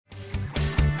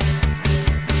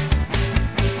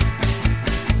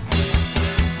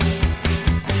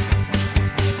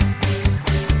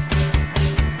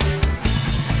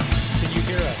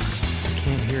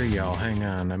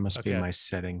Must be my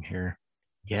setting here.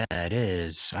 Yeah, it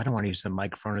is. I don't want to use the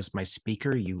microphone as my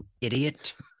speaker, you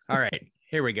idiot. All right,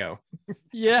 here we go.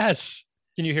 Yes.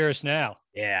 Can you hear us now?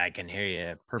 Yeah, I can hear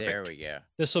you. Perfect. There we go.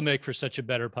 This will make for such a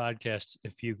better podcast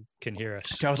if you can hear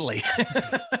us. Totally.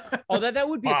 Oh, that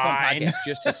would be a fun Fine. podcast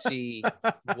just to see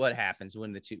what happens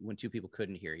when two people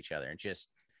couldn't hear each other and just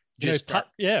attempt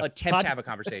to have a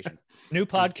conversation. New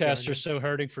podcasts are so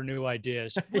hurting for new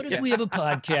ideas. What if we have a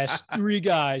podcast, 3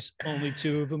 guys, only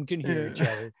 2 of them can hear each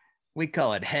other? We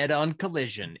call it head-on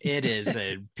collision. It is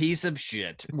a piece of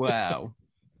shit. Wow.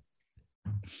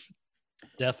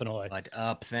 Definitely.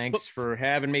 But thanks for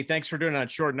having me. Thanks for doing it on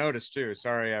short notice too.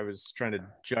 Sorry, I was trying to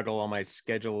juggle all my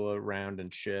schedule around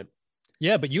and shit.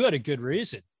 Yeah, but you had a good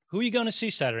reason. Who are you going to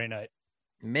see Saturday night?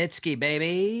 Mitski,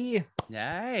 baby.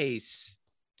 Nice.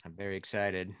 I'm very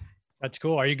excited. That's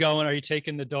cool. Are you going? Are you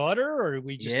taking the daughter, or are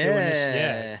we just doing this?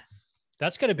 Yeah.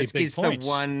 That's got to be big points.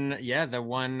 The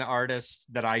one artist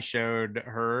that I showed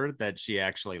her that she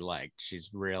actually liked. She's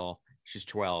 12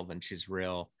 and she's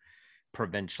real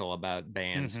provincial about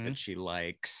bands that she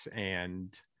likes.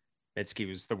 And Mitski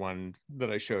was the one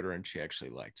that I showed her and she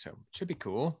actually liked. So it should be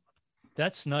cool.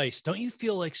 That's nice. Don't you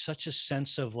feel like such a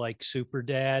sense of like super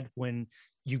dad when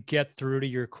you get through to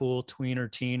your cool tween or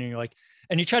teen and you're like,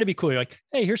 and you try to be cool. You're like,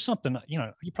 hey, here's something, you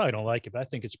probably don't like it, but I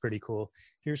think it's pretty cool.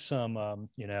 Here's some,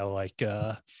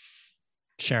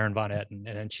 Sharon Von Etten. And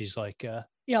then she's like, yeah,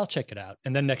 I'll check it out.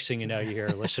 And then next thing you know, you hear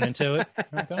her listening to it.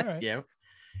 Like, all right. Yeah.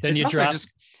 Then you drop.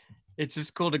 It's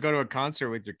just cool to go to a concert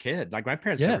with your kid. Like my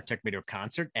parents never took me to a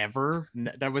concert ever.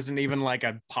 That wasn't even like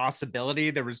a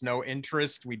possibility. There was no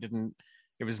interest. It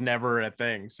was never a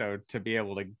thing. So to be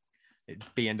able to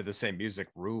be into the same music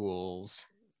rules.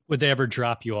 Would they ever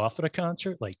drop you off at a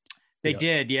concert? Like they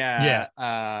did. Yeah.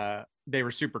 Yeah. They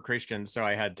were super Christian. So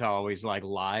I had to always like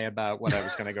lie about what I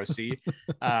was going to go see.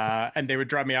 And they would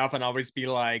drop me off and always be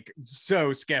like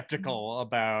so skeptical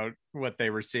about what they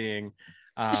were seeing.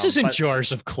 This isn't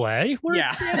Jars of Clay.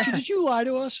 Did you lie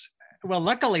to us? Well,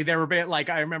 luckily they were like,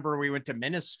 I remember we went to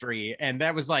Ministry and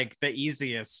that was like the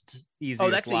easiest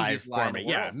live for me.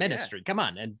 Yeah. Ministry. Yeah. Come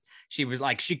on. And she was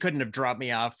like, she couldn't have dropped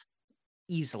me off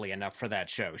easily enough for that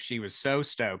show. She was so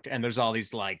stoked. And there's all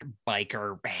these like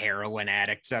biker heroin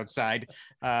addicts outside.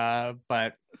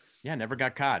 But yeah, never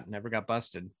got caught, never got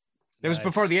busted. It was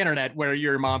before the internet where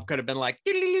your mom could have been like,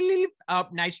 oh,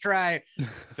 nice try.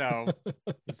 So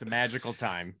it's a magical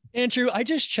time. Andrew, I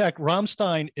just checked.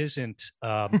 Rammstein isn't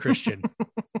Christian.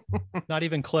 Not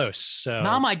even close. So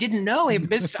Mom, I didn't know. It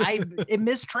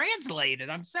mistranslated.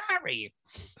 I'm sorry.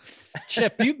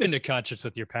 Chip, you've been to concerts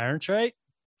with your parents, right?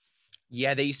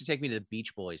 Yeah, they used to take me to the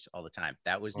Beach Boys all the time.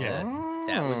 That was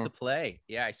the play.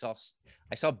 Yeah,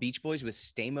 I saw Beach Boys with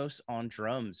Stamos on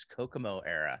drums, Kokomo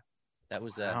era. That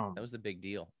was the big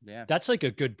deal. Yeah. That's like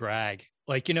a good brag.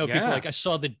 Like, people like, I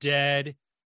saw the Dead,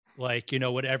 like,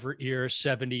 whatever year,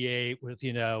 78 with,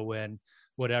 when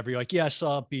whatever. You're like, yeah, I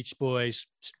saw Beach Boys,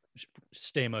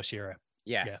 Stamos era.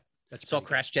 Yeah. Yeah. That's saw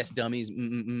Crash Test Dummies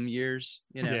years,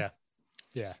 Yeah.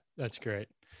 Yeah. That's great.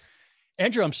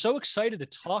 Andrew, I'm so excited to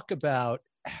talk about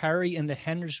Harry and the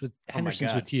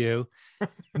Hendersons with you,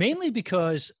 mainly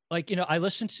because I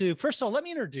listened to, first of all, let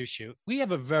me introduce you. We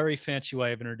have a very fancy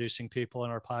way of introducing people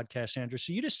in our podcast, Andrew.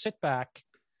 So you just sit back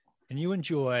and you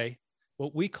enjoy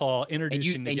what we call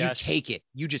introducing the guest. You take it.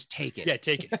 You just take it. Yeah,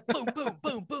 take it. Boom, boom,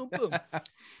 boom, boom, boom.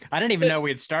 I didn't even know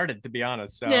we had started, to be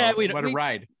honest. So yeah, what a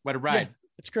ride. Yeah,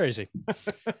 it's crazy.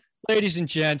 Ladies and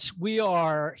gents, we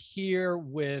are here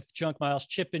with Junk Miles,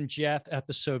 Chip and Jeff,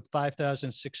 episode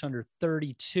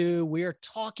 5632. We are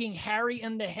talking Harry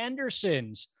and the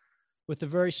Hendersons with a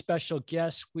very special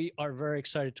guest. We are very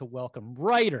excited to welcome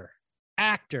writer,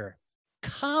 actor,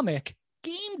 comic,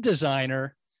 game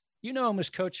designer. You know him as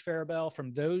Coach Farabelle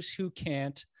from Those Who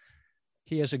Can't.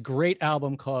 He has a great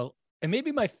album called, and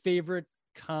maybe my favorite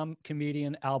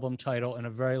comedian album title in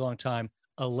a very long time,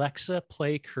 Alexa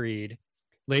Play Creed.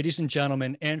 Ladies and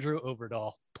gentlemen, Andrew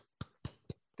Overdahl.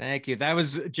 Thank you. That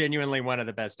was genuinely one of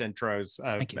the best intros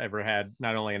I've ever had,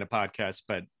 not only in a podcast,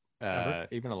 but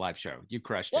even a live show. You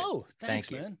crushed it. Whoa, thanks,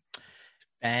 man.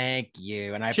 Thank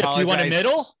you. And I Chip, apologize. do you want a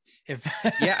middle?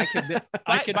 Yeah,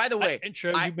 I could. By the way,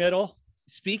 intro you middle.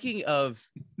 Speaking of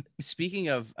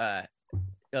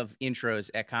intros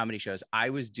at comedy shows, I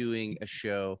was doing a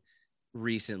show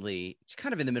recently. It's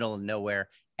kind of in the middle of nowhere.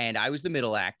 And I was the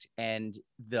middle act, and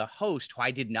the host, who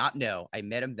I did not know, I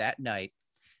met him that night,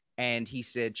 and he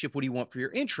said, Chip, what do you want for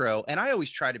your intro? And I always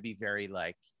try to be very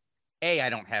like, A, I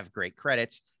don't have great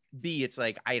credits. B, it's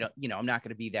like, I don't, I'm not going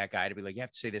to be that guy to be like, you have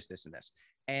to say this, this, and this.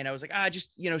 And I was like,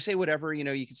 just, say whatever,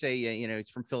 you could say, it's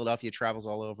from Philadelphia, travels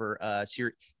all over,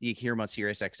 you hear him on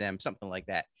Sirius XM, something like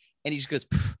that. And he just goes,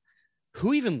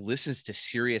 who even listens to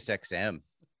Sirius XM? And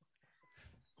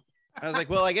I was like,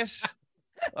 well, I guess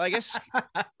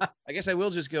I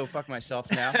will just go fuck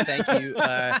myself now. Thank you.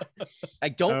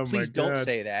 Please don't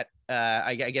say that.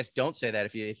 I guess don't say that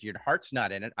if your heart's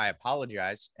not in it. I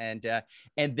apologize. And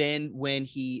then when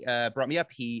he brought me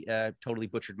up, he totally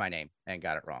butchered my name and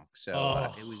got it wrong. So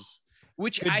it was,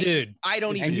 which I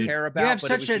don't even care about. You have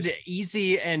such an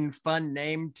easy and fun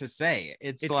name to say.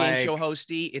 It's like game show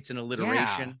hosty. It's an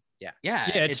alliteration. Yeah.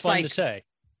 It's fun like, to say.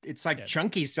 It's like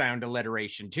chunky sound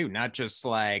alliteration too, not just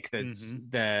like that's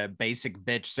the basic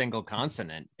bitch single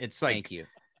consonant. It's like, thank you.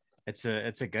 It's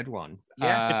a good one.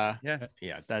 Yeah.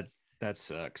 That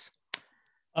sucks.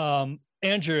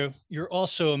 Andrew, you're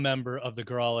also a member of the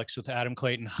Grawlix with Adam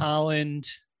Clayton Holland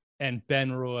and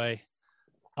Ben Roy.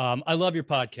 I love your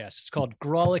podcast. It's called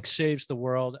Grawlix Saves the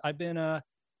World. I'm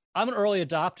an early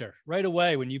adopter. Right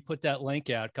away when you put that link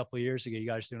out a couple of years ago, you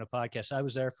guys doing a podcast, I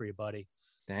was there for you, buddy.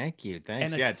 Thanks.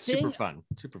 It's super fun.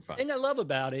 The thing I love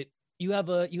about it, you have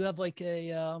like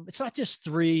a it's not just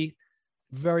three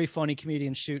very funny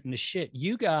comedians shooting the shit.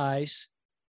 You guys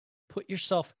put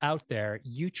yourself out there.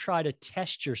 You try to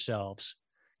test yourselves,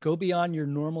 go beyond your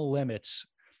normal limits,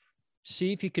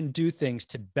 see if you can do things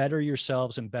to better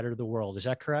yourselves and better the world. Is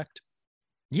that correct?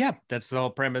 Yeah, that's the whole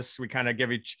premise. We kind of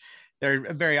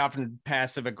they're very often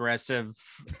passive aggressive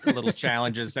little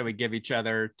challenges that we give each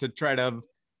other to try to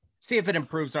see if it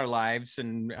improves our lives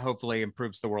and hopefully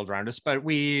improves the world around us. But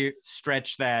we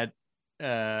stretch that.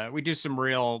 We do some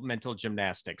real mental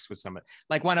gymnastics with some.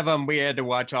 Like one of them, we had to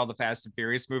watch all the Fast and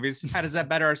Furious movies. How does that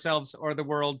better ourselves or the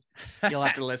world? You'll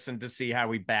have to listen to see how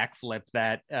we backflip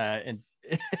that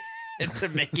into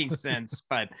making sense.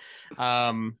 But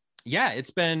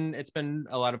it's been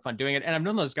a lot of fun doing it. And I've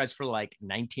known those guys for like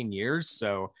 19 years.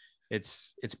 So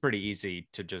it's pretty easy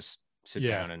to just sit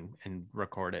down and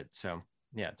record it. So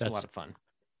yeah, it's a lot of fun.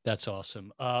 That's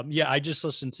awesome. I just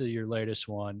listened to your latest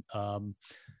one.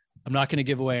 I'm not going to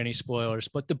give away any spoilers,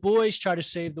 but the boys try to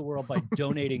save the world by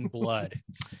donating blood.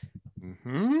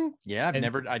 Yeah,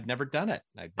 I'd never done it.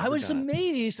 I was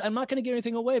amazed. I'm not going to give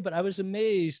anything away, but I was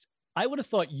amazed. I would have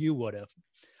thought you would have.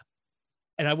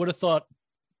 And I would have thought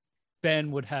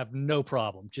Ben would have no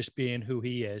problem just being who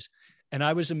he is. And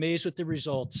I was amazed with the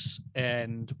results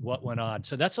and what went on.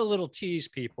 So that's a little tease,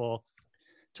 people.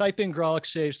 Type in Grawlix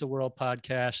Saves the World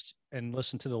podcast and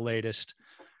listen to the latest.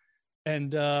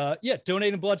 And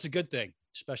donating blood's a good thing,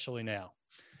 especially now.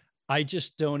 I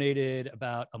just donated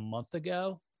about a month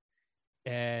ago,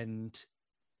 and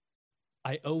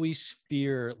I always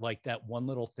fear like that one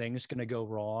little thing is going to go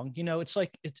wrong. It's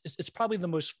like it's probably the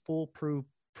most foolproof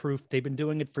proof. They've been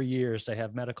doing it for years. They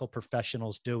have medical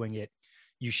professionals doing it.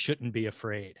 You shouldn't be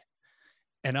afraid.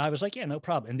 And I was like, yeah, no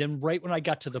problem. And then right when I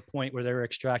got to the point where they were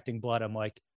extracting blood, I'm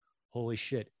like, holy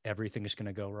shit, everything is going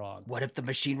to go wrong. What if the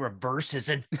machine reverses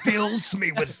and fills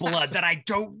me with blood that I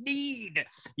don't need?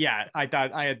 Yeah, I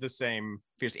thought I had the same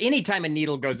fears. Anytime a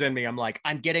needle goes in me, I'm like,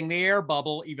 I'm getting the air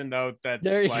bubble, even though that's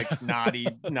like not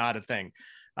a thing.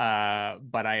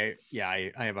 But I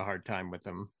have a hard time with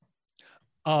them.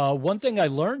 One thing I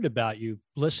learned about you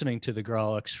listening to the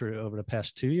Grawlix for over the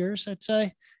past 2 years, I'd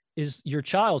say, is your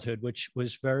childhood, which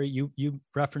was you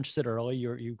referenced it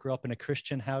earlier. You grew up in a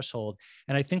Christian household.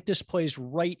 And I think this plays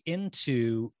right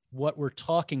into what we're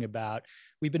talking about.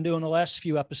 We've been doing the last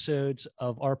few episodes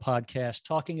of our podcast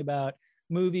talking about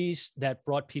movies that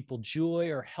brought people joy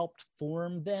or helped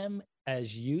form them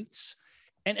as youths.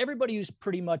 And everybody who's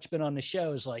pretty much been on the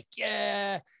show is like,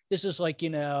 yeah, this is like, we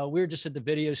were just at the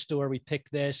video store, we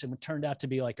picked this, and it turned out to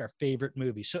be like our favorite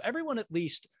movie. So everyone, at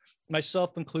least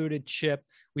myself included, Chip,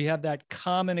 we have that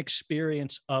common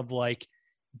experience of like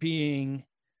being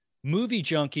movie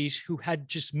junkies who had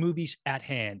just movies at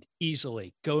hand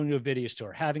easily, going to a video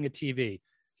store, having a TV.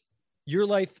 Your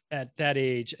life at that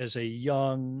age as a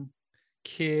young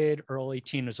kid, early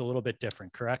teen, was a little bit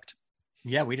different, correct?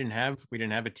 Yeah, we didn't have a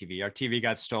TV. Our TV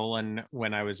got stolen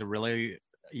when I was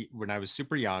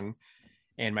super young,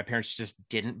 and my parents just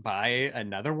didn't buy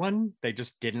another one. They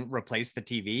just didn't replace the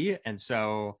TV. And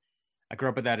so I grew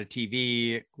up without a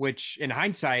TV, which in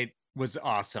hindsight was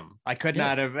awesome. I could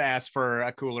not have asked for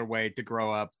a cooler way to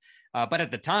grow up. But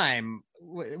at the time,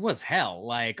 it was hell.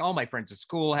 Like all my friends at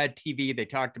school had TV. They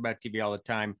talked about TV all the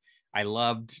time. I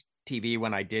loved TV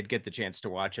when I did get the chance to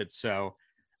watch it. So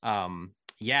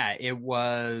it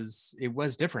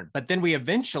was different. But then we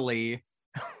eventually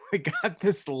we got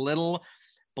this little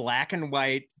black and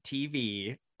white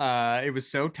TV It was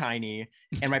so tiny,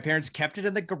 and my parents kept it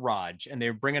in the garage, and they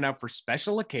would bring it out for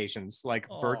special occasions like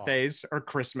birthdays or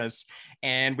Christmas.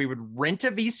 And we would rent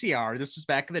a VCR. This was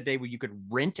back in the day where you could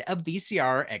rent a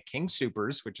VCR at King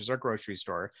Soopers, which is our grocery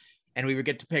store, and we would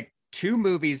get to pick 2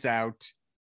 movies out,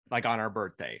 like on our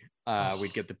birthday.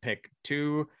 We'd get to pick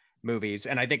 2 movies.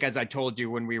 And I think, as I told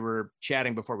you when we were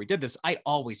chatting before we did this, I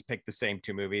always pick the same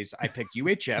 2 movies. I picked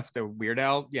UHF, the Weird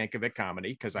Al Yankovic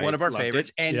comedy, because one of our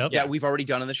favorites, and we've already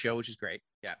done on the show, which is great.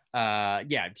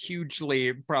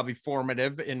 Hugely probably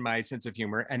formative in my sense of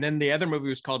humor. And then the other movie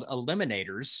was called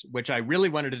Eliminators, which I really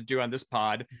wanted to do on this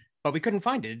pod, but we couldn't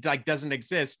find it. It like doesn't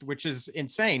exist, which is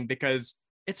insane because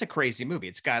it's a crazy movie.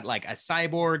 It's got like a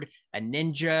cyborg, a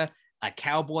ninja, a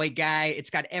cowboy guy.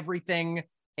 It's got everything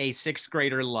a 6th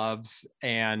grader loves,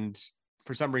 and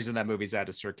for some reason that movie's out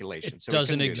of circulation. It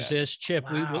doesn't exist, Chip.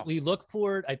 Wow. We look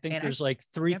for it. I think there's like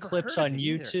 3 clips on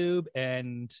YouTube,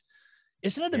 and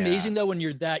isn't it amazing though when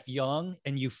you're that young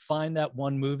and you find that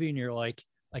one movie and you're like,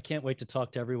 I can't wait to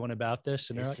talk to everyone about this.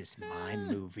 And this is my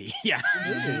movie. Yeah.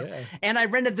 And I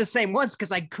rented the same once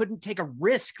because I couldn't take a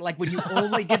risk. Like when you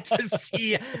only get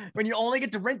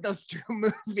to rent those 2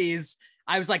 movies,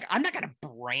 I was like, I'm not going to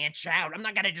branch out. I'm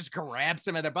not going to just grab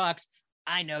some other box.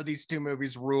 I know these 2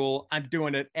 movies rule. I'm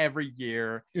doing it every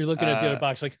year. You're looking at the other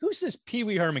box like, who's this Pee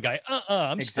Wee Herman guy?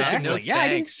 I'm exactly. No, I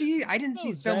didn't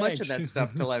see so much of that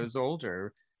stuff till I was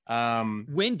older.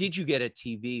 When did you get a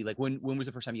TV? Like when was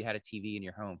the first time you had a TV in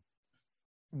your home?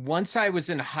 Once I was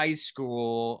in high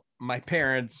school, my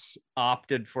parents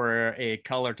opted for a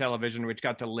color television, which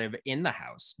got to live in the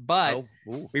house, but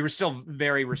we were still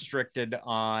very restricted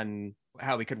on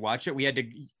how we could watch it. We had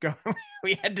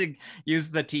to use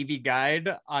the TV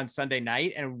guide on Sunday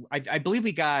night. And I believe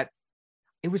it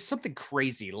was something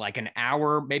crazy, like an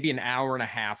hour, maybe an hour and a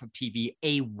half of TV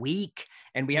a week.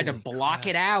 And we had to block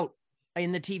it out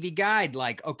in the TV guide.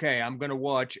 Like, okay, I'm going to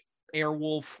watch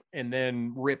Airwolf and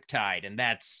then Riptide, and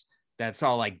that's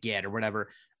all I get or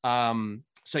whatever.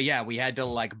 So yeah, we had to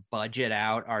like budget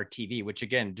out our TV, which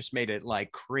again just made it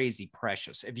like crazy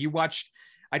precious. If you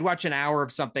I'd watch an hour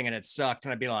of something and it sucked,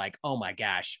 and I'd be like, oh my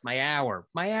gosh, my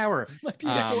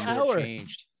beautiful hour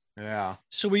changed. Yeah.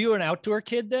 So were you an outdoor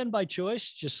kid then by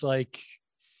choice? Just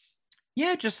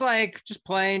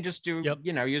playing,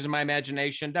 using my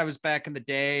imagination. That was back in the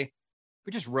day.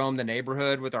 We just roamed the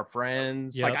neighborhood with our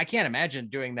friends. Like, I can't imagine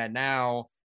doing that now.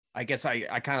 I guess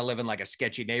I kind of live in like a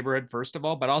sketchy neighborhood, first of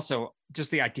all, but also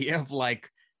just the idea of like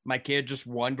my kid just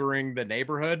wandering the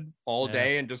neighborhood all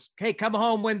day and just, hey, come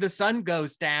home when the sun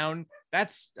goes down.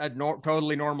 That's a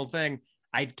totally normal thing.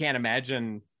 I can't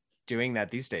imagine doing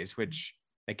that these days, which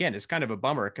again is kind of a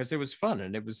bummer because it was fun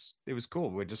and it was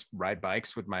cool. We'd just ride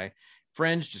bikes with my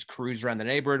friends, just cruise around the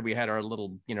neighborhood. We had our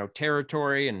little,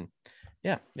 territory, and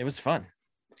yeah, it was fun.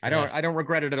 I don't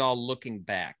regret it at all looking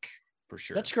back, for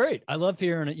sure. That's great. I love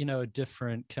hearing a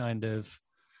different kind of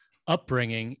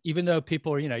upbringing, even though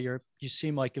people are, you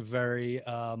seem like a very,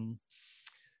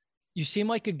 you seem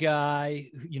like a guy,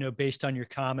 based on your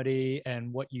comedy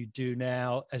and what you do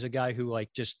now, as a guy who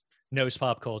like just knows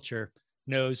pop culture,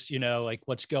 knows, like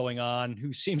what's going on,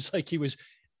 who seems like he was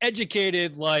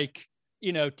educated, like,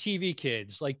 TV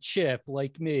kids like Chip,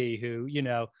 like me, who,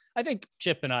 I think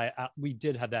Chip and I, we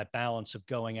did have that balance of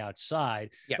going outside,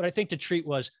 but I think the treat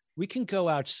was we can go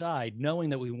outside knowing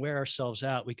that we wear ourselves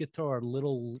out. We could throw our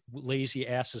little lazy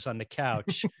asses on the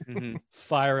couch,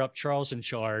 fire up Charles in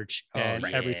Charge, and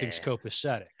everything's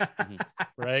copacetic.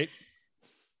 Right.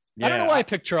 Yeah. I don't know why I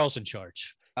picked Charles in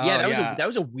Charge. That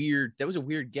was a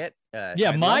weird get.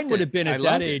 Mine would have been at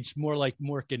that age more like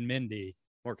Mork and Mindy.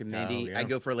 Mork and Mindy. I'd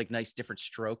go for like nice different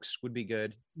strokes would be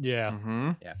good. Yeah.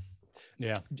 Mm-hmm.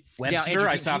 Yeah. Webster. Andrew,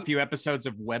 I saw a few episodes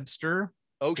of Webster.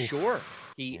 Oh, sure.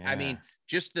 I mean,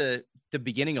 just the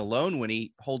beginning alone when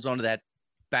he holds onto that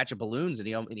batch of balloons and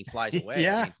he flies away.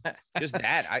 Yeah. I mean, just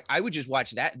that. I would just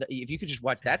watch that. If you could just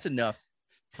watch, that's enough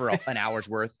for an hour's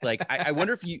worth. Like, I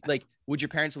wonder if you like, would your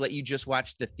parents let you just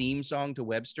watch the theme song to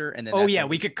Webster? And then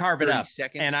we could carve it up.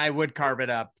 Seconds? And I would carve it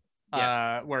up.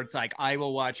 Where it's like, I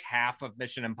will watch half of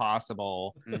Mission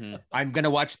Impossible. Mm-hmm. I'm going to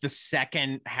watch the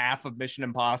second half of Mission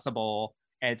Impossible,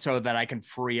 and so that I can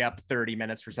free up 30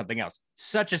 minutes for something else.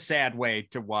 Such a sad way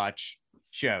to watch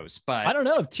shows, but I don't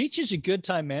know. It teaches you good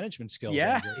time management skills.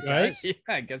 Yeah, right? Yeah,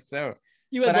 I guess so.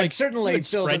 You had like certainly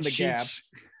filled in the gaps.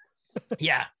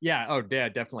 Yeah. Oh, yeah,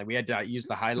 definitely. We had to use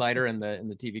the highlighter in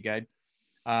the TV guide.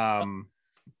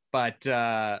 But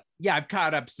I've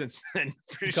caught up since then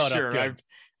for sure.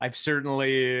 I've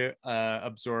certainly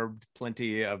absorbed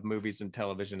plenty of movies and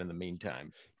television in the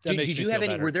meantime. Did you have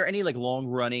any? Were there any like long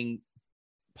running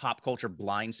pop culture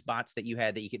blind spots that you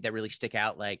had that really stick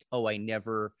out? Like, oh, I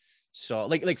never saw,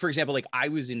 like for example, like I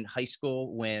was in high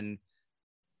school when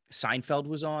Seinfeld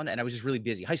was on, and I was just really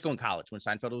busy. High school and college when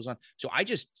Seinfeld was on. So I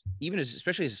just,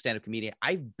 especially as a stand-up comedian,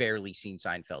 I've barely seen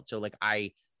Seinfeld. So like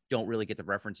I don't really get the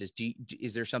references.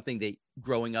 Is there something that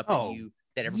growing up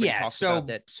that everybody talks about?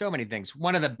 That so many things.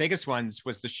 One of the biggest ones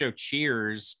was the show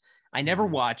Cheers. I never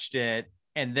watched it,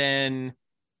 and then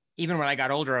even when I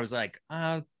got older, I was like,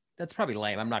 that's probably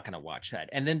lame. I'm not going to watch that.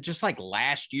 And then just like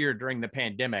last year during the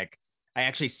pandemic, I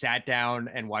actually sat down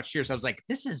and watched Cheers. I was like,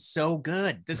 this is so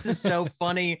good. This is so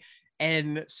funny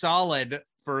and solid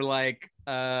for like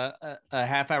a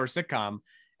half-hour sitcom.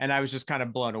 And I was just kind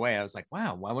of blown away. I was like,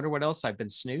 wow, I wonder what else I've been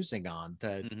snoozing on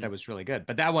that was really good.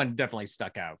 But that one definitely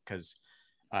stuck out because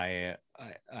I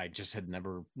just had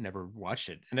never watched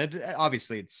it. And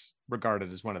obviously it's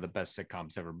regarded as one of the best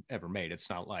sitcoms ever made. It's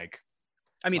not like,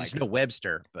 I mean, it's no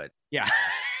Webster, but yeah.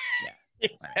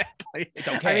 Exactly. It's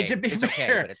okay. I mean, to be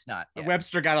fair, but it's not. Yeah.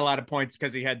 Webster got a lot of points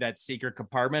because he had that secret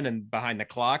compartment and behind the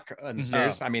clock on the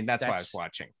stairs. I mean, that's why I was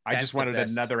watching. I just wanted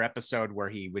another episode where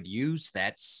he would use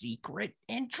that secret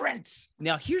entrance.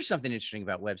 Now, here's something interesting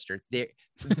about Webster. They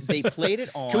played it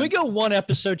on. Can we go one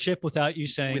episode, Chip, without you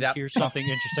saying here's something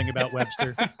interesting about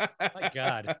Webster? My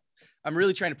God. I'm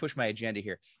really trying to push my agenda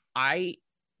here.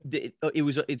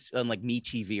 It's on like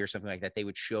MeTV or something like that. They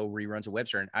would show reruns of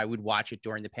Webster, and I would watch it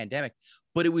during the pandemic.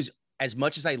 But it was, as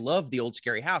much as I love the old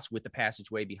scary house with the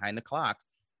passageway behind the clock,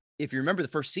 if you remember the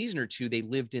first season or two, they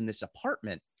lived in this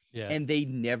apartment, and they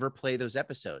never play those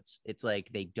episodes. It's like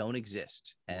they don't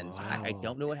exist, and I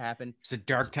don't know what happened. It's a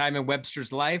dark time in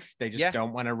Webster's life. They just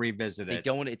don't want to revisit it. They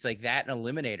don't. It's like that and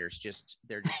Eliminators.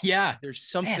 There's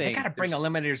something. Man, they got to bring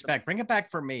Eliminators back. Bring it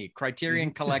back for me.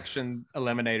 Criterion Collection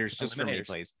Eliminators, just for me,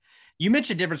 please. You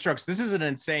mentioned Different Strokes. This is an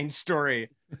insane story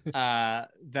that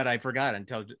I forgot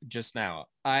until just now.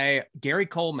 Gary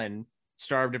Coleman,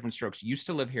 star of Different Strokes, used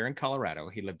to live here in Colorado.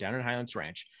 He lived down in Highlands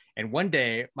Ranch. And one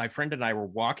day, my friend and I were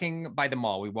walking by the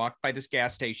mall. We walked by this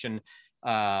gas station,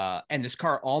 and this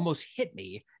car almost hit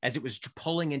me as it was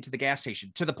pulling into the gas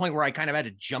station, to the point where I kind of had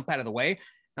to jump out of the way. And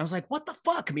I was like, what the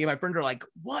fuck? Me and my friend are like,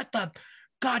 what the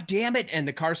God damn it. And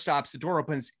the car stops, the door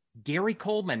opens. Gary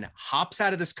Coleman hops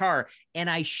out of this car, and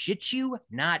I shit you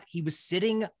not, he was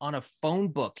sitting on a phone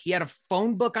book. He had a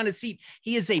phone book on his seat.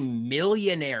 He is a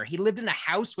millionaire. He lived in a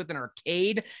house with an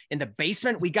arcade in the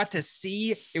basement. We got to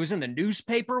see, it was in the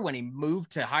newspaper when he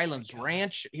moved to Highlands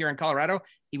Ranch here in Colorado.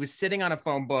 He was sitting on a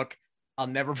phone book. I'll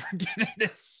never forget it.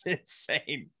 It's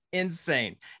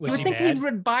insane. You would think he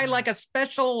would buy like a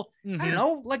special, I don't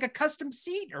know, like a custom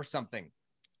seat or something.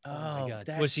 Oh my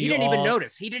God. He didn't even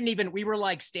notice. We were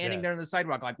like standing there on the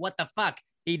sidewalk, like, what the fuck?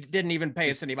 He didn't even pay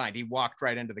us any mind. He walked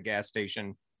right into the gas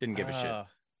station, didn't give a shit.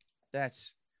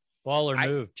 That's baller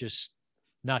move, just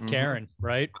not caring,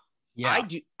 right? Yeah.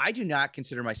 I do not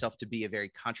consider myself to be a very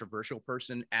controversial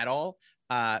person at all.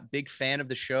 Big fan of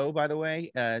the show, by the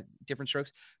way, Different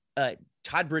Strokes.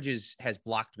 Todd Bridges has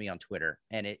blocked me on Twitter,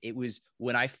 and it was,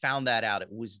 when I found that out,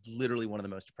 it was literally one of the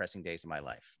most depressing days of my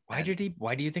life. Why do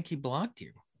you think he blocked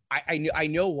you? I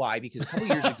know why, because a couple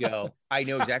years ago, I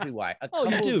know exactly why.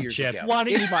 You do, Chip. Why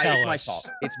don't you tell us? Fault.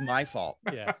 It's my fault.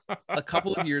 Yeah. A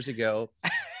couple of years ago,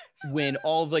 when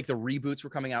all of like the reboots were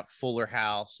coming out, Fuller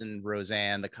House and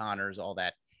Roseanne, the Connors, all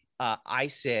that, I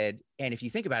said, and if you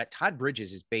think about it, Todd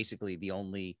Bridges is basically the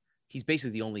only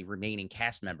remaining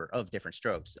cast member of Different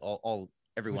Strokes.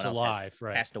 Everyone else alive,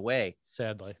 right? Passed away,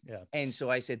 sadly. Yeah. And so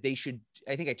I said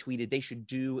I think I tweeted they should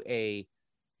do a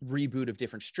reboot of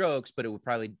Different Strokes, but it would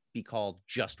probably be called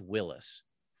Just Willis.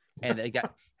 And they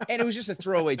got, and it was just a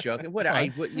throwaway joke.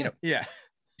 And yeah.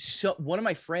 So one of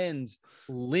my friends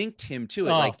linked him to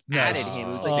it, added him.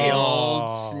 It was like the old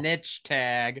snitch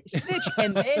tag.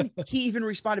 And then he even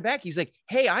responded back. He's like,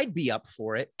 hey, I'd be up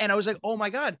for it. And I was like, oh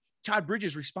my God, Todd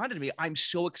Bridges responded to me. I'm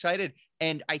so excited.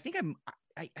 And I think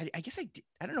I guess I did.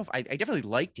 I don't know if I definitely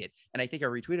liked it. And I think I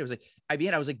retweeted.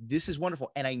 I was like, this is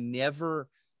wonderful. And I never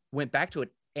went back to it.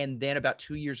 And then about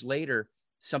 2 years later,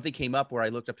 something came up where I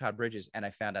looked up Todd Bridges and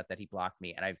I found out that he blocked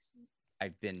me. And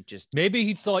I've been just, maybe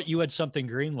he thought you had something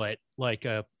greenlit,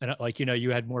 you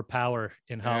had more power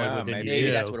in Hollywood than maybe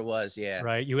you. That's what it was. Yeah.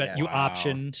 Right. You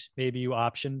optioned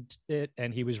it,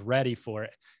 and he was ready for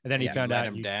it. And then he found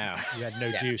out you had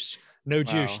no juice,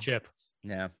 juice, Chip.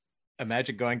 Yeah.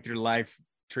 Imagine going through life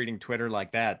treating Twitter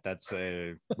like that. That's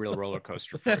a real roller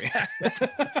coaster for you.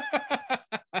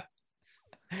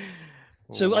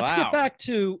 So let's get back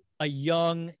to a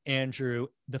young Andrew.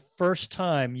 The first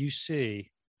time you see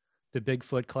the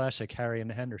Bigfoot classic, Harry and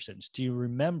the Hendersons, do you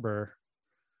remember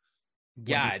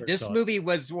Yeah, this movie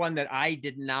was one that I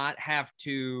did not have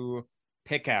to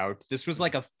pick out. This was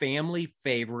like a family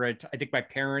favorite. I think my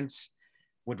parents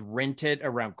would rent it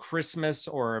around Christmas,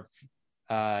 or if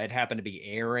it happened to be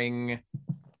airing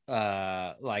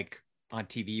like on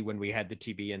TV when we had the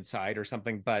TV inside or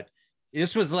something. But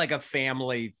this was like a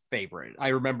family favorite. I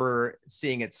remember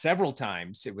seeing it several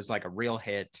times. It was like a real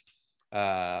hit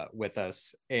with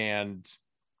us. And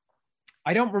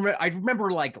I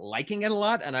remember like liking it a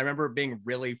lot, and I remember it being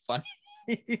really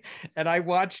funny. And I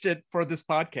watched it for this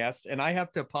podcast, and I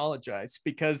have to apologize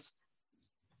because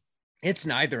it's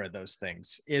neither of those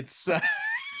things. It's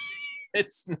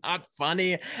it's not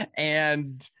funny,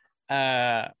 and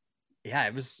yeah,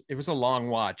 it was a long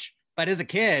watch. But as a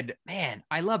kid, man,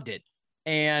 I loved it,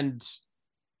 and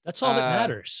that's all that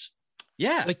matters.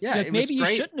 Yeah, like maybe you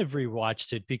shouldn't have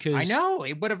rewatched it, because I know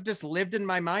it would have just lived in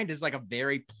my mind as like a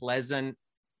very pleasant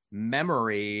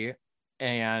memory,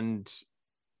 and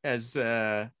as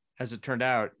it turned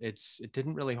out, it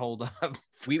didn't really hold up.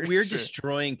 We're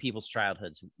destroying people's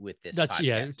childhoods with this. That's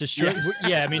podcast.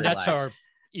 Yeah, I mean that's our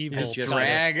evil.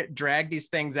 Drag these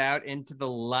things out into the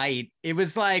light. It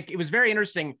was very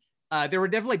interesting. There were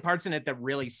definitely parts in it that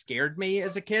really scared me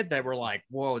as a kid that were like,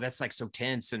 whoa, that's like so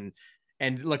tense. And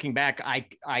looking back,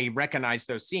 I recognize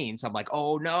those scenes. I'm like,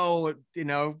 oh no,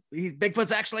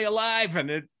 Bigfoot's actually alive,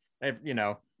 and it's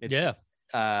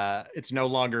no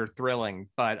longer thrilling.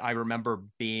 But I remember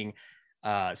being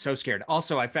so scared.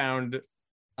 Also, I found,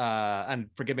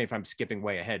 and forgive me if I'm skipping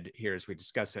way ahead here as we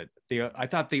discuss it, I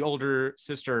thought the older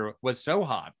sister was so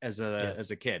hot as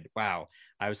a kid. Wow,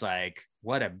 I was like,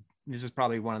 this is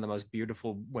probably one of the most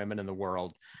beautiful women in the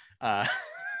world.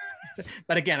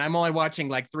 But again, I'm only watching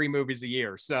like 3 movies a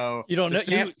year, so you don't know.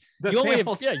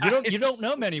 You don't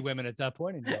know many women at that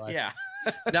point in your life. Yeah,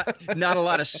 not a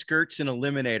lot of skirts in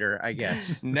Eliminator, I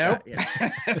guess. Nope.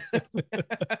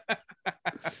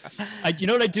 You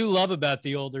know what I do love about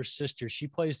the older sister? She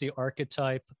plays the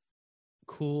archetype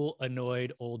cool,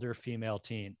 annoyed, older female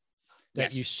teen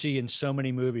that you see in so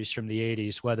many movies from the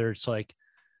 80s, whether it's like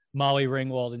Molly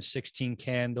Ringwald in 16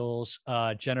 Candles,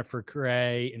 Jennifer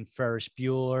Grey in Ferris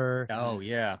Bueller. Oh,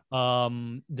 yeah.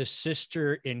 The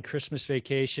sister in Christmas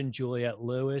Vacation, Juliette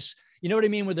Lewis. You know what I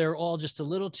mean? Where they're all just a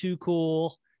little too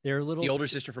cool. They're a little. The older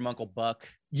sister from Uncle Buck.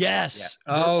 Yes.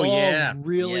 Yeah. Oh, yeah.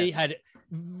 Really had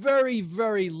very,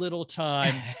 very little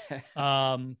time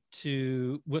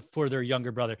for their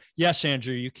younger brother. Yes,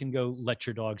 Andrew, you can go let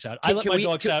your dogs out. I let my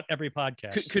dogs out every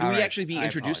podcast. Could we actually be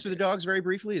introduced to the dogs very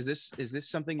briefly? Is this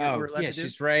something that we're allowed to do?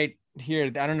 She's right here.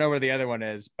 I don't know where the other one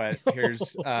is, but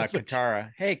here's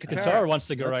Katara. Hey, Katara wants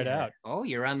to go right out. Oh,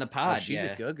 you're on the pod. Oh, she's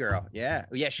a good girl. Yeah.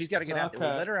 She's got to get out there.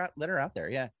 Well, let her out there.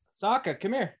 Yeah. Sokka,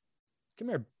 come here. Come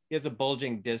here. He has a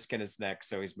bulging disc in his neck,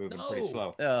 so he's moving pretty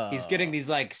slow. He's getting these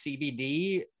like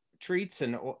CBD treats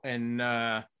and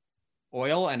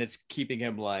oil, and it's keeping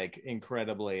him like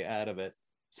incredibly out of it.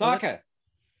 Sokka.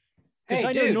 Because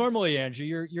I know normally,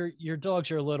 Andrew, your dogs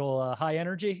are a little high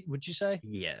energy, would you say?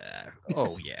 Yeah.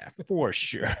 Oh yeah, for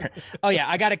sure. Oh yeah,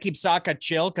 I got to keep Sokka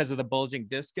chill because of the bulging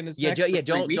disc in his neck.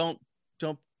 Don't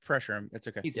pressure him. It's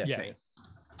okay. He's insane.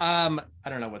 I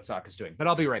don't know what Sokka's doing, but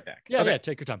I'll be right back. Yeah,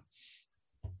 take your time.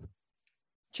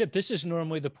 Chip, this is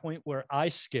normally the point where I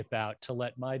skip out to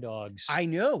let my dogs. I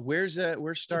know. Where's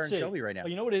Star and Shelby right now? Well,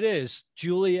 you know what it is?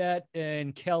 Juliet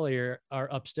and Kelly are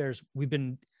upstairs. We've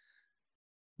been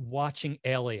watching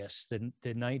Alias, the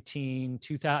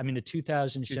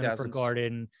 2000s Jennifer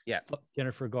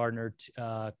Jennifer Gardner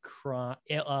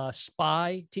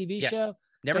spy TV show.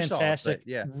 Never Fantastic. Saw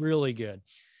it, but really good.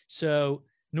 So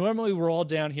normally we're all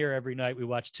down here every night. We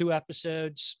watch 2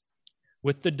 episodes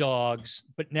with the dogs,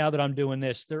 but now that I'm doing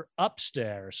this, they're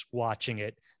upstairs watching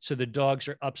it. So the dogs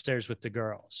are upstairs with the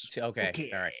girls.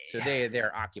 Okay. All right. So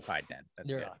they're occupied then.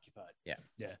 They're good. Occupied. Yeah.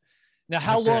 Now,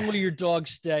 how long will your dogs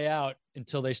stay out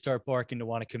until they start barking to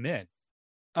want to come in?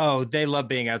 Oh, they love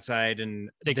being outside,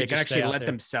 and they can actually let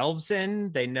themselves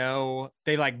in. They know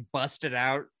they like busted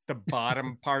out the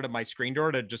bottom part of my screen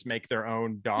door to just make their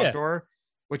own dog door,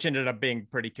 which ended up being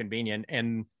pretty convenient.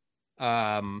 And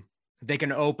they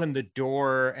can open the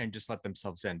door and just let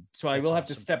themselves in. So I will have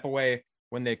to step away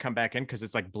when they come back in because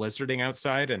it's like blizzarding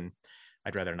outside, and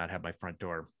I'd rather not have my front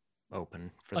door open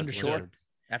for the blizzard.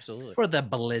 Absolutely. For the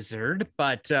blizzard.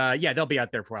 But they'll be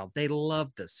out there for a while. They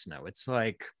love the snow. It's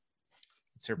like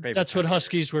it's their favorite. That's what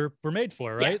Huskies were made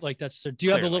for, right? Yeah. Like that's do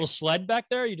you have a little sled back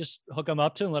there? You just hook them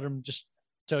up to and let them just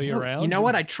tow you around? You know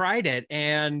what? I tried it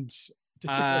and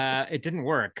it didn't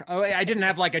work. Oh, I didn't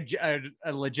have like a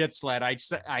legit sled. I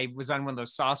was on one of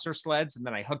those saucer sleds, and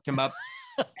then I hooked him up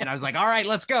and I was like, all right,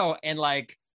 let's go. And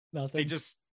like, nothing. They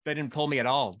just They didn't pull me at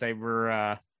all. They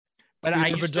were. But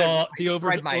the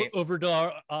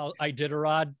Overdall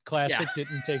Iditarod classic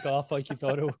didn't take off like you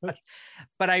thought it would.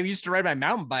 But I used to ride my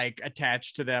mountain bike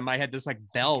attached to them. I had this like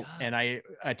belt and I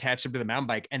attached them to the mountain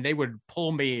bike, and they would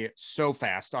pull me so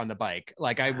fast on the bike.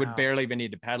 Like I would barely even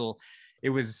need to pedal.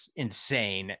 It was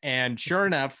insane. And sure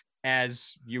enough,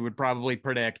 as you would probably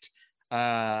predict,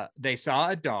 they saw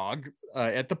a dog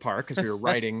at the park because we were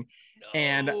riding.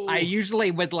 And I usually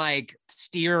would like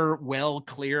steer well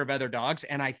clear of other dogs.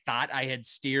 And I thought I had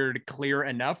steered clear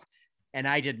enough, and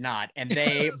I did not. And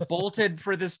they bolted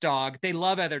for this dog. They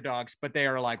love other dogs, but they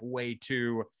are like way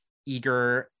too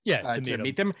eager to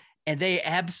meet them. And they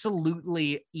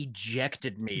absolutely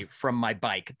ejected me from my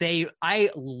bike. I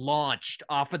launched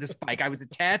off of this bike. I was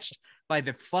attached by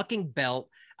the fucking belt.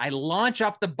 I launch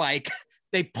off the bike.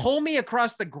 They pull me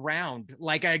across the ground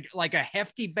like a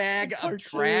hefty bag of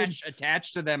trash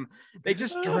attached to them. They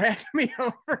just drag me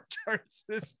over towards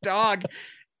this dog.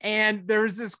 And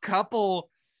there's this couple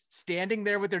standing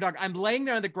there with their dog. I'm laying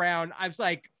there on the ground. I was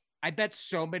like, I bet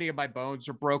so many of my bones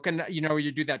are broken. You know,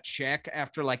 you do that check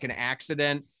after like an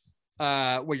accident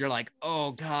where you're like,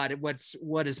 oh God,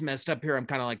 what is messed up here? I'm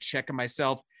kind of like checking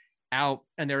myself out.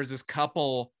 And there was this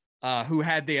couple who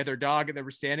had the other dog, and they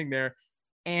were standing there.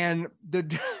 And the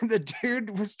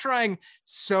dude was trying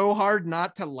so hard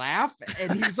not to laugh.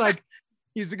 And he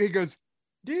goes,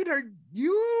 dude, are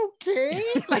you okay?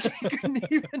 Like he couldn't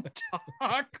even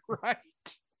talk right.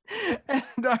 And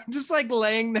I'm just like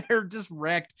laying there just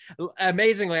wrecked.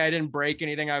 Amazingly, I didn't break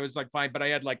anything. I was like fine, but I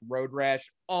had like road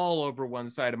rash all over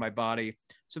one side of my body.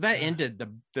 So that ended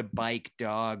the bike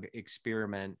dog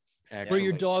experiment. Actually. Were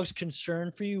your dogs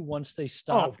concerned for you once they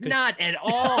stopped? Oh, not at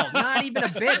all. Not even a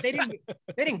bit. They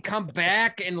didn't come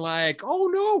back and like, oh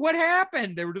no, what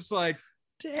happened? They were just like,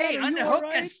 hey, unhook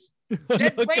us.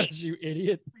 Wait, you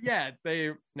idiot. Yeah,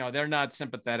 they're not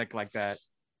sympathetic like that.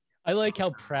 I like how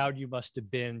proud you must have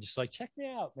been. Just like, check me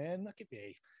out, man. Look at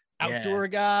me. Outdoor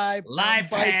guy.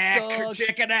 Life hack.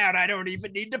 Check it out. I don't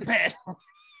even need to pedal.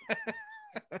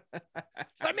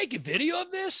 If I make a video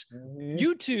of this,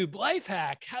 YouTube life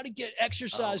hack, how to get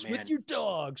exercise with your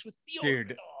dogs. With the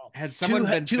dude, had someone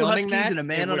been two filming huskies that, and a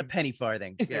man on a penny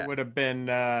farthing. It would have been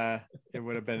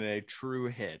a true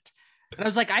hit. And I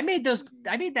was like, I made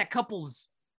that couple's.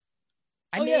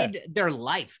 I made their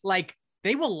life. Like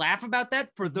they will laugh about that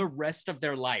for the rest of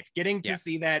their life. Getting to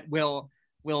see that will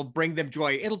bring them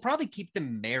joy. It'll probably keep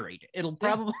them married. It'll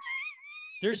probably.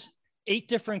 There's 8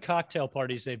 different cocktail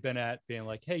parties they've been at, being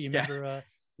like, hey, you remember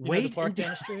the park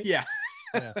down the street? Yeah.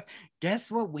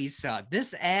 Guess what we saw?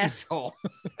 This asshole.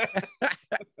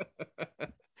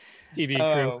 TV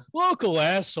crew. Local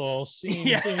asshole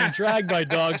being dragged by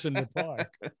dogs in the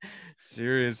park.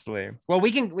 Seriously. Well,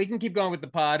 we can keep going with the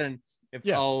pod, and if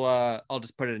I'll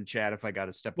just put it in chat if I got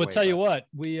to step away. We'll tell you what,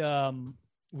 we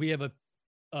have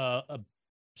a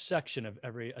section of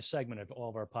a segment of all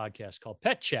of our podcasts called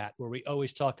Pet Chat, where we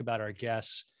always talk about our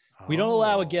guests. We don't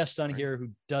allow a guest on here who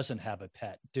doesn't have a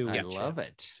pet, do we? I love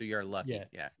it. So you're lucky.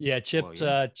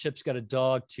 Chip's got a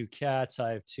dog, 2 cats.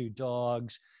 I have 2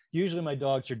 dogs. Usually my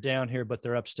dogs are down here, but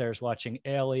they're upstairs watching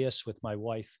Alias with my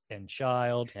wife and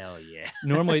child. Hell yeah.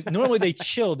 Normally they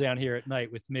chill down here at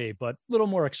night with me, but a little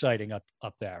more exciting up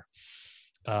there.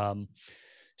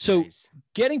 So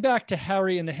getting back to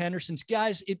Harry and the Hendersons,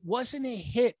 guys, it wasn't a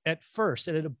hit at first.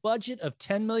 It had a budget of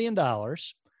 $10 million,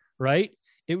 right?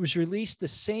 It was released the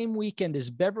same weekend as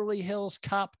Beverly Hills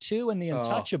Cop 2 and The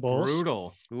Untouchables.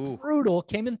 Brutal.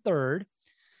 Came in third.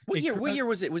 What year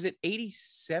was it? Was it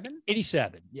 87?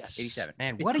 87, yes. 87.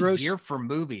 Man, what a year for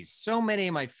movies. So many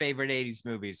of my favorite 80s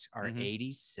movies are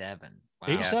 87. Wow.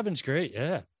 87's great,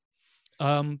 yeah.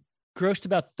 Grossed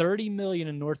about 30 million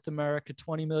in North America,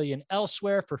 20 million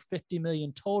elsewhere for 50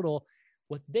 million total.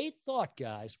 What they thought,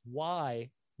 guys,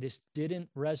 why this didn't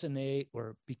resonate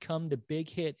or become the big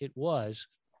hit it was,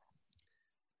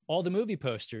 all the movie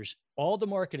posters, all the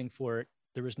marketing for it,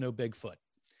 there was no Bigfoot.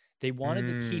 They wanted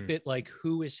to keep it like,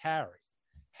 who is Harry?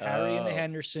 Harry and the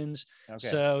Hendersons. Okay.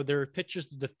 So there are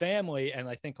pictures of the family, and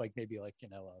I think like maybe like, a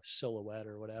silhouette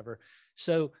or whatever.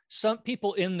 So some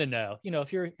people in the know,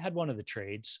 if you had one of the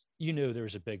trades, you knew there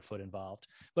was a Bigfoot involved.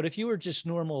 But if you were just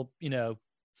normal,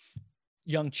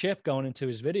 young Chip going into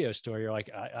his video store, you're like,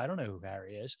 I don't know who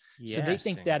Harry is. So they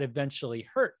think that eventually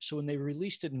hurt. So when they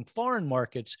released it in foreign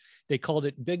markets, they called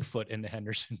it Bigfoot and the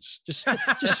Hendersons, just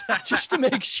to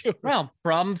make sure. Well,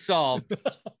 problem solved.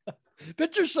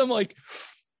 Picture some like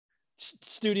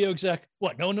studio exec.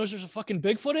 What? No one knows there's a fucking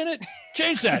Bigfoot in it?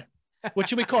 Change that. What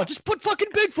should we call it? Just put fucking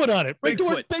Bigfoot on it. Right to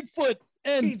word Bigfoot.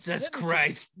 And Jesus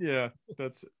Christ. Yeah,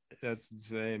 that's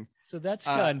insane. So that's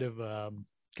kind of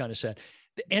kind of sad.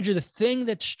 Andrew, the thing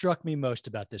that struck me most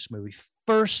about this movie,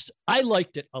 first, I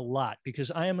liked it a lot because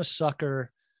I am a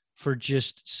sucker for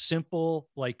just simple,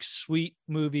 like sweet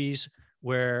movies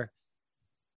where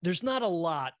there's not a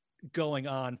lot going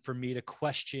on for me to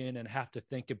question and have to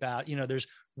think about. There's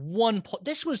one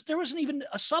there wasn't even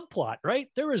a subplot, right?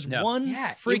 There was one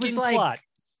freaking plot.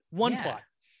 Plot.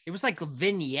 It was like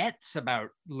vignettes about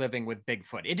living with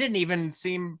Bigfoot. It didn't even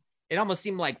seem, it almost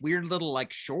seemed like weird little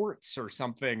like shorts or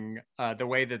something, the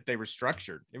way that they were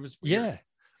structured. It was weird.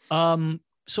 Yeah.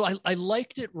 So I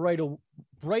liked it right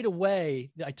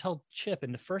away. I told Chip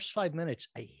in the first 5 minutes,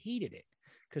 I hated it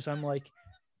because I'm like,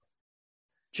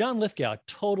 John Lithgow,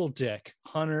 total dick,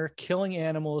 hunter, killing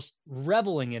animals,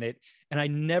 reveling in it. And I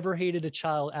never hated a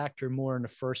child actor more in the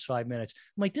first 5 minutes.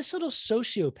 I'm like, this little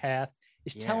sociopath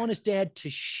is telling his dad to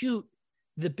shoot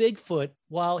the Bigfoot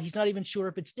while he's not even sure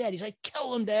if it's dead. He's like,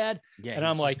 kill him, Dad. Yeah, and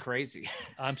I'm like, crazy.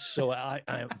 I'm so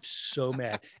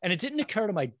mad. And it didn't occur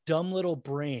to my dumb little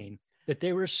brain that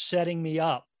they were setting me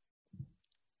up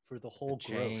for the whole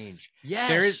growth.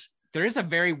 Yes. There is a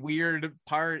very weird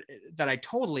part that I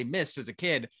totally missed as a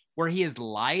kid where he has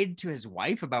lied to his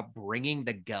wife about bringing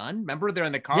the gun. Remember, they're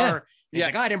in the car. He's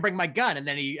like, oh, I didn't bring my gun. And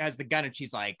then he has the gun and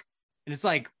she's like, and it's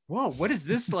like, whoa, what is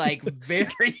this like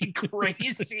very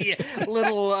crazy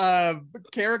little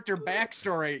character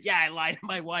backstory? Yeah, I lied to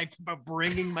my wife about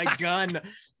bringing my gun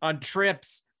on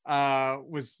trips.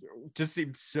 Was just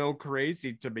seemed so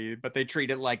crazy to me, but they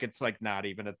treat it like it's like not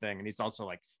even a thing. And he's also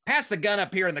like, pass the gun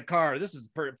up here in the car. This is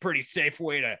a pretty safe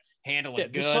way to handle a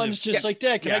gun. The son's just like,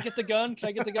 Dad, can I get the gun? Can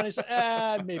I get the gun? He's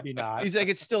like, maybe not. He's like,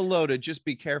 it's still loaded. Just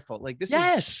be careful. Like this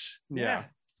is. Yeah.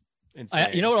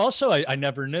 You know what? Also, I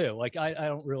never knew. Like, I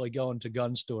don't really go into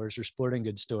gun stores or sporting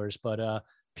goods stores, but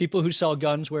people who sell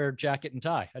guns wear jacket and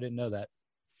tie. I didn't know that.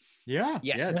 Yeah.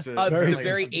 Yes. Yeah, the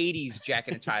very 80s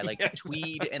jacket and tie, like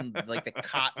tweed and like the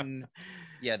cotton.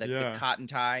 Yeah. The cotton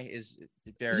tie is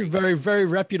very, it's a very, very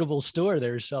reputable store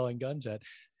they're selling guns at.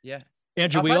 Yeah.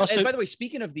 Andrew, and by the way,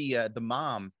 speaking of the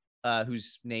mom,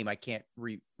 whose name I can't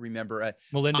remember,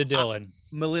 Melinda Dillon.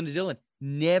 Melinda Dillon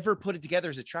never put it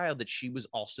together as a child that she was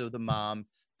also the mom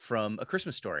from A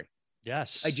Christmas Story.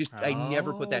 Yes. I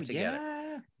never put that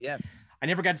together. Yeah. I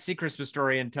never got to see Christmas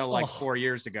Story until like 4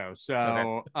 years ago.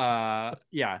 So,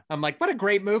 yeah, I'm like, what a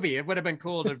great movie. It would have been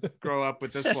cool to grow up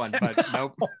with this one, but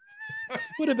nope.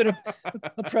 Would have been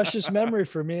a precious memory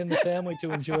for me and the family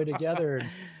to enjoy together.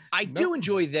 I do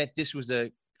enjoy that this was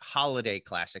a holiday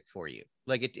classic for you.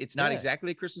 Like it's not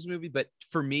exactly a Christmas movie, but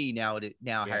for me now,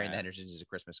 Harry and the Hendersons is a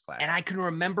Christmas classic. And I can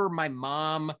remember my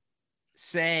mom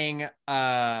saying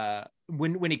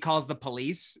when he calls the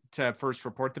police to first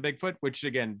report the Bigfoot, which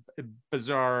again,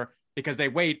 bizarre because they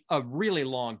wait a really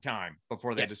long time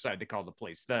before they decide to call the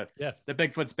police. The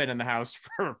Bigfoot's been in the house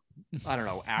for, I don't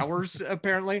know, hours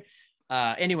apparently.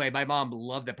 Anyway, my mom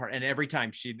loved that part. And every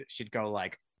time she'd go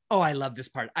like, oh, I love this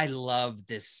part. I love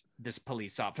this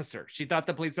police officer. She thought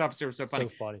the police officer was so funny.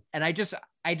 So funny. And I just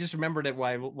remembered it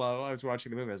while I was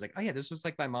watching the movie. I was like, oh yeah, this was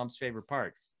like my mom's favorite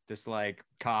part. This like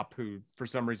cop who for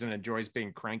some reason enjoys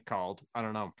being crank called. I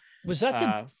don't know. Was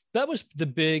that that was the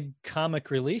big comic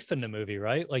relief in the movie,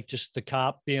 right? Like just the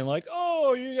cop being like,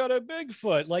 oh, you got a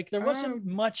Bigfoot. Like there wasn't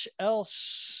much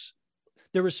else.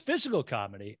 There was physical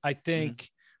comedy. I think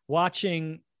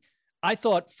watching, I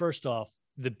thought first off,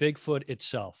 the Bigfoot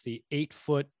itself, the 8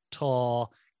 foot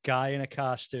tall guy in a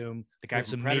costume, the guy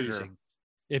was from amazing.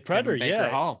 Predator, Baker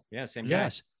Hall. Yeah, same guy.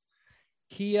 Yes.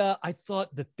 He, I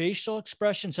thought the facial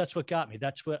expressions, that's what got me.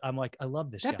 That's what I'm like, I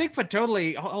love this that guy. Bigfoot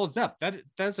totally holds up.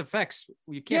 Those effects,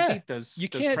 you can't beat those. You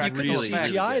can't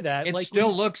CGI that. It like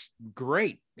still looks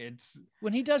great. It's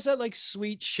when he does that like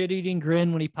sweet shit-eating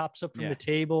grin when he pops up from the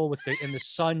table with and the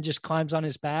sun just climbs on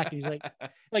his back. And he's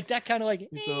like that kind of like,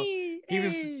 he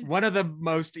was one of the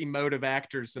most emotive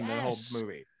actors in the whole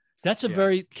movie. That's a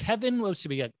very Kevin. What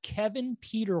we got? Kevin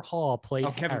Peter Hall played.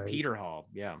 Oh, Kevin Peter Hall.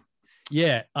 Yeah.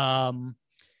 Yeah.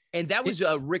 And that was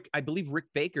Rick. I believe Rick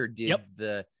Baker did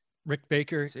the Rick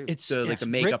Baker. It's like the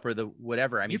makeup or the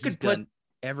whatever. I mean, he's done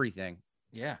everything.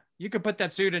 Yeah, you could put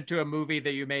that suit into a movie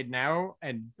that you made now,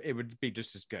 and it would be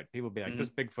just as good. People would be like, "This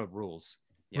Bigfoot rules."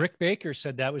 Yeah. Rick Baker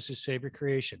said that was his favorite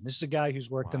creation. This is a guy who's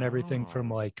worked on everything from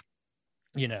like,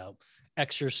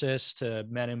 Exorcist to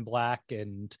Men in Black,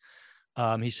 and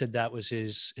he said that was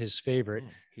his favorite.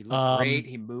 He looked great.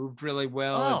 He moved really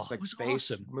well. His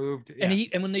face awesome. Moved. Yeah.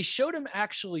 And when they showed him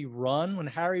actually run, when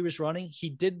Harry was running, he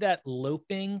did that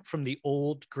loping from the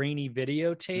old grainy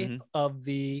videotape of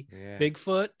the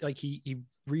Bigfoot. Like he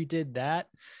redid that.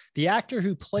 The actor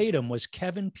who played him was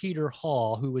Kevin Peter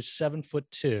Hall, who was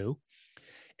 7'2".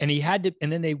 And he had to,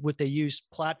 and then they used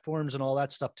platforms and all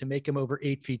that stuff to make him over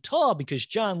 8 feet tall, because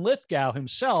John Lithgow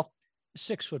himself,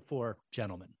 6'4"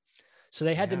 gentleman. So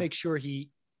they had to make sure he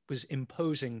was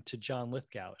imposing to John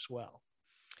Lithgow as well.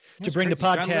 To bring crazy. The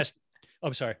podcast.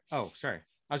 I'm sorry. Oh, sorry.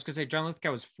 I was going to say John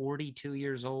Lithgow was 42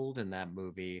 years old in that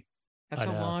movie. That's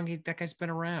how long that guy's been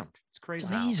around. It's crazy.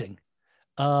 It's amazing.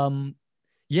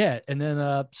 Yeah. And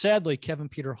then sadly, Kevin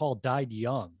Peter Hall died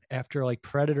young after like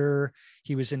Predator.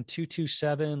 He was in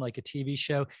 227, like a TV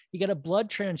show. He got a blood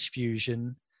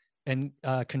transfusion and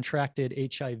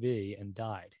contracted HIV and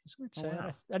died. Isn't it sad?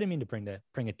 Wow. I didn't mean to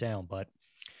bring it down, but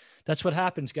that's what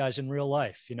happens, guys, in real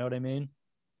life. You know what I mean?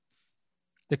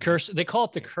 The curse, they call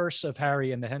it the curse of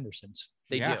Harry and the Hendersons.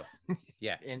 They do.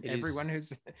 Yeah. And everyone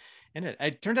who's in it.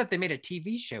 It turned out they made a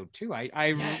TV show too. When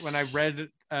I read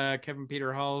Kevin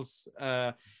Peter Hall's,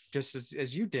 just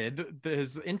as you did,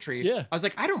 his entry, I was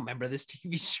like, I don't remember this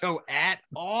TV show at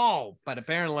all. But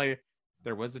apparently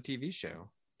there was a TV show.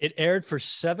 It aired for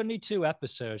 72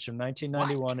 episodes from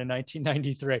 1991 to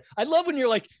 1993. I love when you're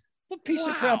like, what piece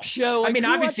of crap show? Like, I mean,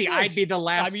 obviously I'd be the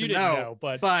last to know,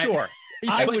 but sure.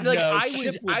 I would like know.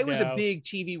 I was a big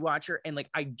TV watcher, and like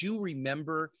I do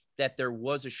remember that there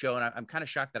was a show, and I'm kind of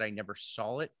shocked that I never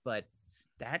saw it, but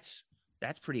that's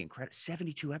pretty incredible.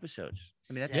 72 episodes.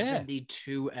 I mean, that's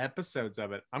 72 episodes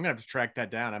of it. I'm gonna have to track that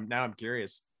down. I'm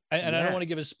curious. And I don't want to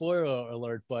give a spoiler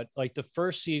alert, but like the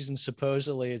first season,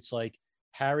 supposedly it's like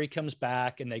Harry comes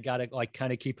back and they got to like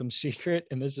kind of keep him secret.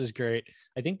 And this is great.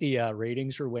 I think the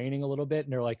ratings were waning a little bit,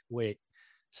 and they're like, wait,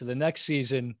 so the next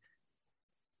season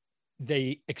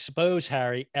they expose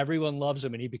Harry, everyone loves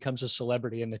him, and he becomes a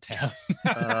celebrity in the town.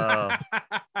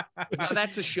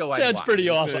 That's a show. Sounds pretty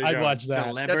awesome. I'd watch that.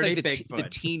 Celebrity that's like the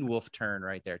Teen Wolf turn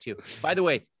right there too. By the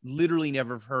way, literally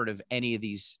never heard of any of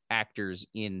these actors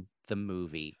in the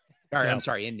movie. Or, I'm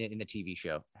sorry, in the TV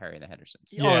show, Harry and the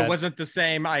Hendersons. Oh, it wasn't the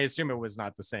same. I assume it was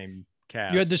not the same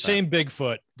cast. You had the same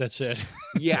Bigfoot. That's it.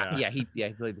 He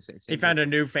played the same. He found a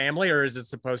new family, or is it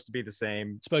supposed to be the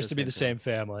same? It's supposed to be the same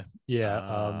family.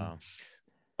 Yeah.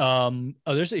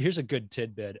 Here's a good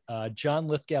tidbit. John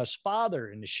Lithgow's father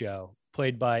in the show,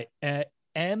 played by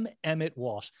M. Emmett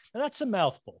Walsh. Now that's a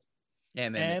mouthful.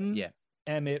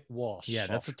 Emmett Walsh. Yeah,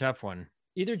 that's a tough one.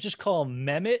 Either just call him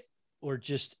Mehmet or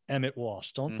just Emmett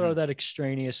Walsh. Don't throw that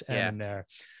extraneous M in there.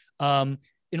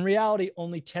 In reality,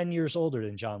 only 10 years older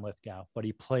than John Lithgow, but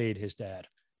he played his dad.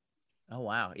 Oh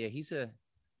wow, yeah, he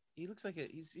looks like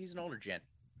he's an older gent.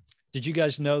 Did you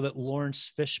guys know that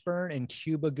Lawrence Fishburne and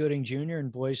Cuba Gooding Jr. in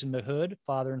Boys in the Hood,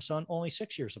 father and son, only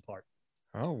 6 years apart?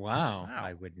 Oh wow.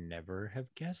 I would never have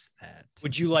guessed that.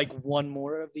 Would you like one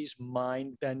more of these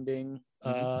mind-bending?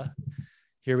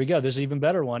 Here we go. There's an even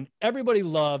better one. Everybody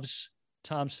loves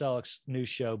Tom Selleck's new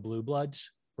show, Blue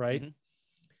Bloods, right?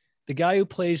 The guy who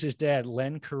plays his dad,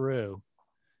 Len Carew,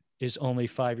 is only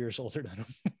 5 years older than him.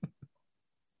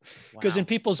 Because in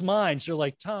people's minds, they're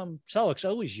like, Tom Selleck's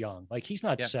always young. Like, he's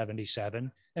not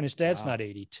 77 and his dad's not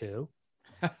 82.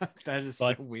 That is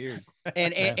so weird.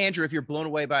 And Andrew, if you're blown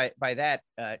away by that,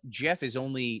 Jeff is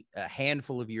only a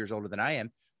handful of years older than I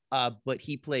am. But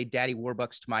he played Daddy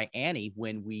Warbucks to my Annie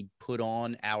when we put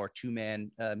on our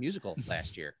 2-man musical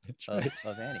last year of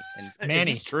Annie. And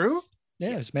Manny. Is this true?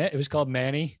 Yeah, it was called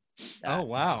Manny. Oh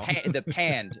wow. The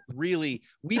panned, really,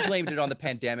 we blamed it on the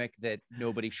pandemic that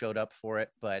nobody showed up for it,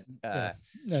 but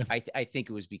I think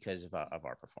it was because of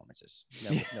our performances.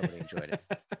 Nobody enjoyed it.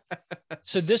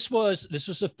 So this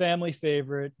was a family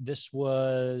favorite. This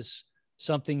was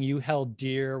something you held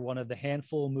dear, one of the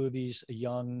handful of movies a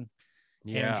young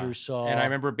Andrew saw. And I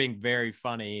remember it being very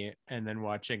funny, and then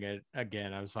watching it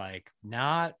again, I was like,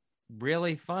 not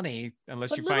really funny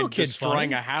unless you find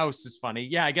destroying a house is funny.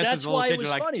 Yeah, I guess that's why it was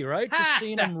funny, right? Just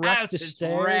seeing him wreck the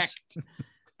stairs.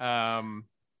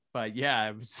 But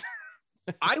yeah, it was.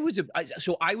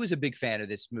 I was a big fan of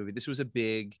this movie. This was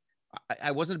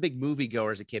I wasn't a big movie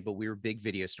goer as a kid, but we were big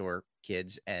video store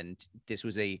kids, and this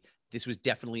was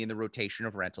definitely in the rotation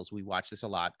of rentals. We watched this a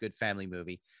lot. Good family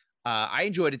movie. I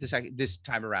enjoyed it this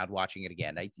time around watching it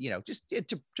again. Just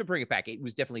to bring it back, it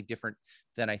was definitely different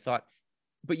than I thought.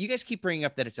 But you guys keep bringing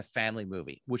up that it's a family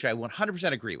movie, which I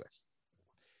 100% agree with.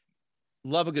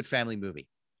 Love a good family movie.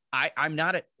 I'm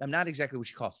not exactly what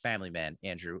you call a family man,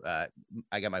 Andrew.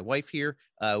 I got my wife here.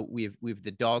 We have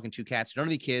the dog and 2 cats. Don't have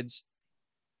any kids.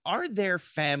 Are there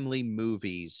family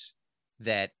movies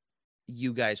that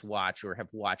you guys watch or have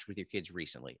watched with your kids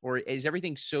recently? Or is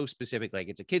everything so specific? Like,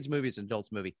 it's a kid's movie, it's an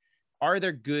adult's movie. Are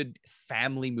there good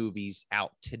family movies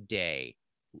out today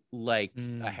like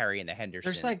a Harry and the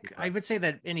Hendersons. There's like, I would say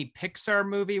that any Pixar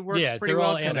movie works Yeah, pretty they're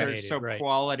well all because they're animated, so right.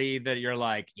 quality that you're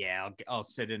like, yeah, I'll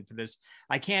sit in for this.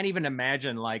 I can't even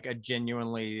imagine like a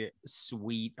genuinely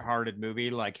sweet-hearted movie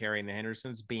like Harry and the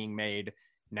Hendersons being made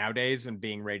nowadays and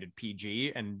being rated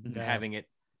PG and having it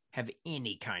have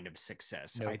any kind of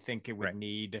success. Nope. I think it would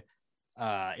need,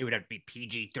 it would have to be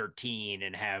PG-13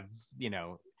 and have, you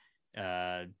know,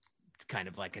 kind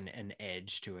of like an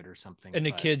edge to it or something. And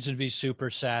the kids would be super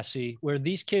sassy, where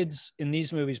these kids in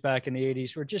these movies back in the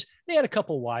 80s were just, they had a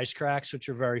couple wisecracks, which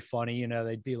are very funny. You know,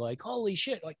 they'd be like, holy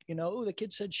shit. Like, you know, oh, the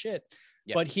kid said shit.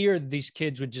 Yep. But here, these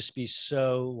kids would just be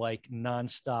so like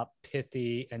nonstop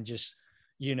pithy and just,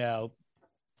 you know,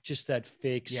 just that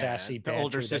fake sassy the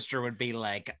older sister would be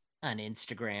like on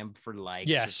Instagram for likes.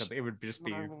 Yes. Or something. It would just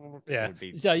be,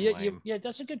 yeah,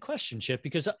 that's a good question, Chip,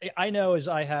 because I know as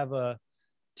I have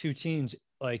two teens,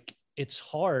 like it's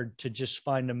hard to just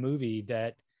find a movie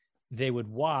that they would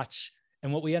watch.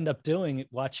 And what we end up doing,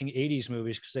 watching 80s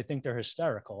movies, because they think they're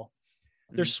hysterical.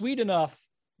 Mm-hmm. They're sweet enough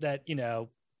that, you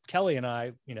know, Kelly and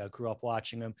I, you know, grew up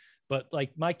watching them, but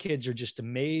like my kids are just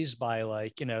amazed by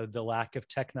like, you know, the lack of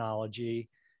technology,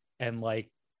 and like,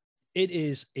 it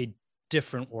is a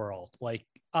different world. Like,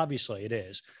 obviously it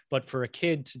is, but for a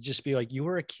kid to just be like, you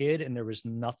were a kid and there was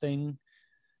nothing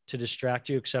to distract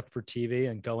you except for TV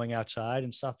and going outside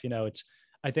and stuff, you know,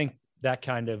 I think that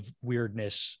kind of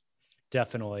weirdness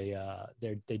definitely,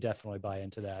 they definitely buy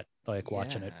into that, like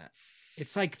watching it.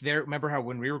 It's like remember how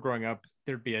when we were growing up,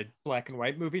 there'd be a black and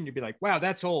white movie and you'd be like, wow,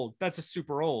 that's old. That's a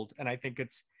super old. And I think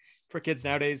it's for kids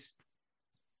nowadays,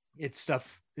 it's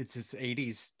this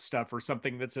 80s stuff or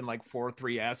something that's in like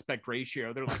 4:3 aspect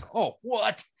ratio. They're like, oh,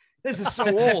 what? This is so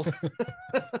old.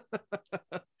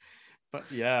 But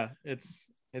yeah, it's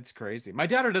crazy. My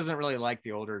daughter doesn't really like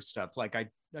the older stuff. Like I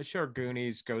show her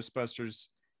Goonies, Ghostbusters.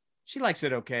 She likes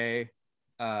it okay.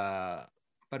 But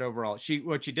overall,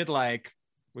 what she did like,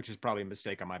 which is probably a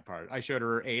mistake on my part, I showed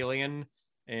her Alien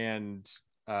and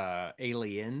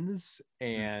Aliens,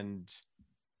 and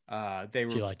they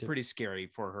were pretty scary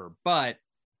for her. But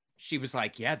she was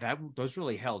like, yeah, those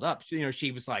really held up. You know,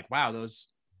 she was like, wow, those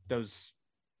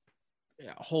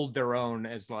hold their own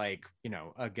as like, you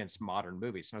know, against modern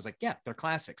movies. And I was like, yeah, they're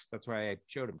classics. That's why I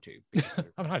showed them to you.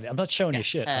 I'm not showing you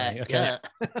shit. Okay.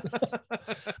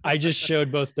 I just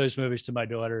showed both those movies to my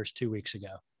daughters 2 weeks ago.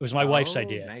 It was my wife's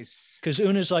idea. Nice. Because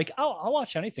Una's like, oh, I'll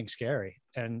watch anything scary.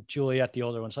 And Juliet, the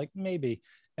older one's like, maybe.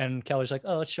 And Kelly's like,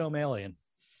 oh, let's show them Alien.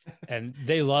 And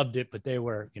they loved it, but they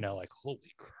were, you know, like,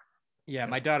 holy crap. Yeah,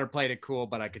 my daughter played it cool,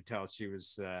 but I could tell she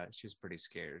was pretty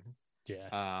scared.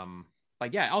 Yeah.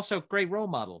 But yeah, also great role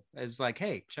model. It's like,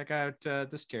 hey, check out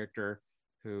this character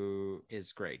who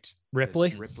is great. Ripley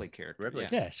character. Ripley.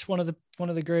 Yeah, it's one of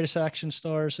the greatest action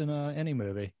stars in any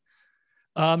movie.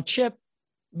 Chip,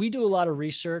 we do a lot of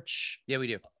research. Yeah, we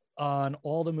do. On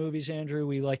all the movies, Andrew.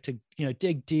 We like to, you know,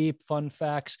 dig deep, fun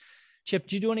facts. Chip,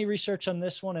 do you do any research on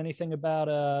this one? Anything about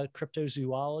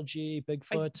cryptozoology,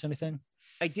 Bigfoots, anything?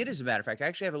 I did, as a matter of fact. I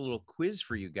actually have a little quiz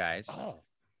for you guys. Oh,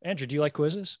 Andrew, do you like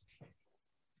quizzes?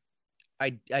 I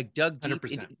dug deep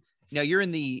 100%. Now you're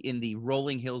in the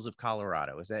rolling hills of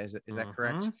Colorado. Is that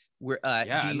correct? Where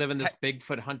I live in this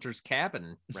Bigfoot hunter's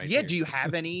cabin right Yeah, here. do you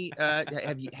have any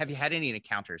have you had any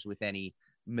encounters with any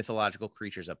mythological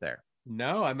creatures up there?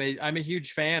 No, I'm a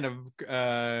huge fan of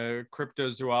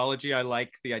cryptozoology. I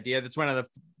like the idea. That's one of the,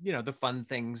 you know, the fun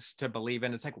things to believe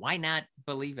in. It's like, why not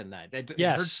believe in that? It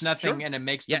hurts nothing, and it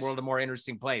makes the world a more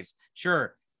interesting place.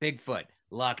 Sure, Bigfoot,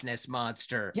 Loch Ness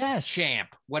monster,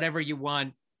 champ, whatever you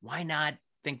want. Why not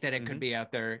think that it could be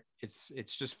out there? It's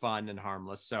just fun and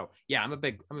harmless. So yeah, I'm a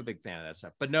big fan of that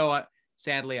stuff. But no,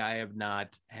 sadly, I have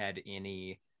not had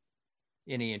any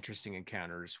interesting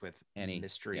encounters with any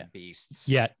mystery beasts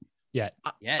yet.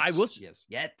 I will. Yes,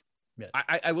 yet.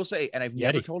 I will say, and I've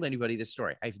never told anybody this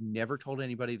story.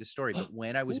 But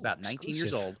when I was about 19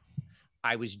 years old,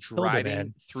 I was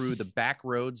driving through the back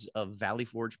roads of Valley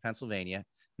Forge, Pennsylvania,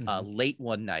 late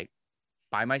one night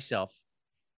by myself,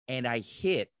 and I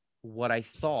hit what I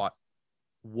thought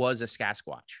was a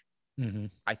Sasquatch.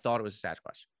 I thought it was a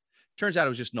Sasquatch. Turns out it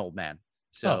was just an old man.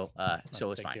 So, so it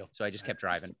was fine. Deal. So I just kept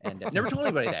driving and never told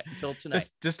anybody that until tonight.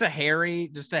 Just a hairy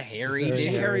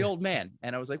old man.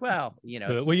 And I was like, well, you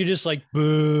know, were you just like,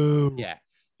 boo? Yeah.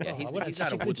 Yeah, he's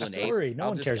not a woodland ape. No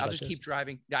one cares. I'll just keep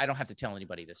driving. I don't have to tell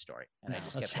anybody this story. And I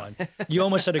just that's kept fine. You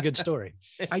almost had a good story.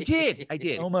 I did.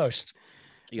 Almost.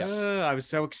 Yeah. I was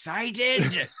so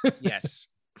excited. Yes.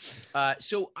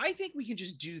 So I think we can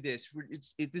just do this.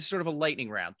 This is sort of a lightning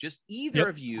round. Just either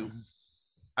of you,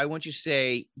 I want you to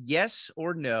say yes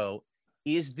or no.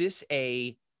 Is this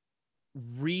a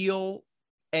real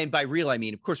And by real, I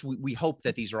mean, of course, we hope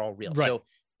that these are all real. Right. So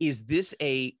is this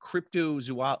a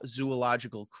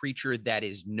cryptozoological creature that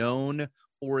is known,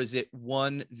 or is it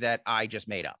one that I just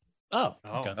made up? Oh,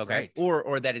 Okay. Right.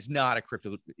 Or that is not a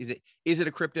crypto. Is it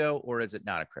a crypto, or is it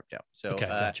not a crypto? So okay,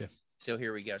 gotcha. So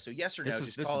here we go. So yes or no, This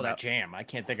just is call it my out. jam. I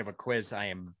can't think of a quiz I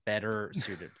am better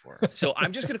suited for. So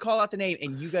I'm just going to call out the name,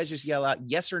 and you guys just yell out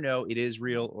yes or no. It is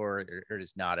real, or it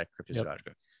is not a cryptozoological.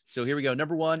 Yep. So here we go.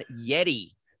 Number 1,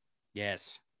 Yeti.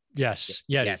 Yes. Yes.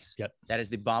 Yeti. Yes. Yep. That is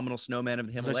the abominable snowman of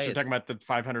the Unless Himalayas. you're talking about the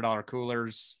 $500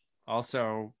 coolers.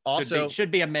 Also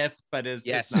should be a myth, but is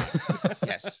yes, it's not.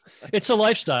 yes, it's a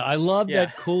lifestyle. I love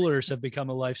that coolers have become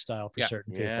a lifestyle for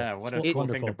certain people. Yeah, what a cool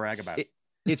thing to brag about.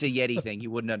 It's a Yeti thing. You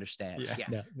wouldn't understand.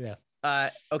 Yeah.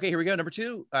 Okay, here we go. Number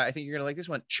 2. I think you're gonna like this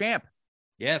one. Champ.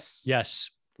 Yes.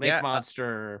 Lake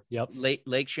Monster. Yep.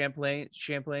 Lake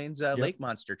Champlain's Lake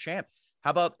Monster. Champ.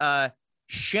 How about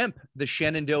Shemp, the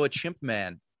Shenandoah Chimp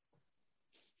Man?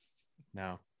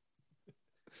 No.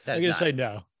 I'm gonna say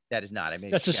no. That is not. I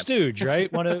mean, that's a stooge,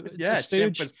 right? One of a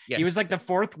stooge. He was like the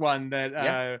 4th one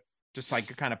that just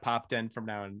like kind of popped in from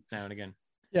now and again.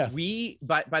 Yeah. We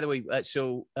by the way,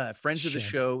 friends of the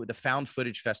show, the Found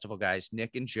Footage Festival guys,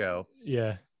 Nick and Joe.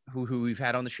 Yeah. Who we've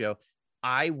had on the show.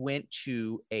 I went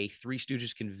to a Three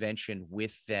Stooges convention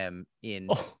with them in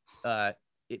Long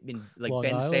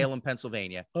Island? Salem,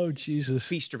 Pennsylvania. Oh, Jesus.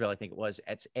 Feasterville, I think it was.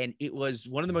 And it was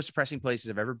one of the most depressing places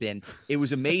I've ever been. It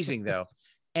was amazing though.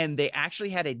 And they actually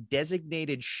had a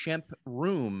designated Shemp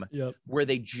room where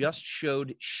they just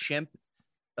showed Shemp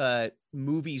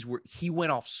movies where he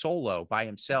went off solo by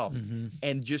himself,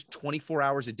 and just 24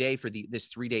 hours a day for this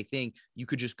 3-day thing, you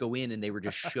could just go in and they were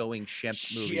just showing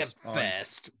Shemp movies. Shemp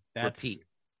Fest. That's repeat.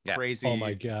 Crazy. Oh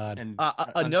my God. And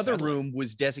another room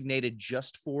was designated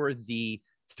just for the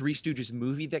Three Stooges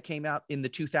movie that came out in the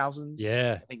 2000s.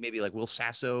 Yeah. I think maybe like Will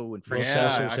Sasso and Frank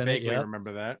Sasso's I vaguely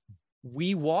remember that.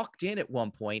 We walked in at one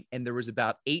point and there was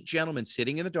about 8 gentlemen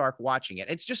sitting in the dark watching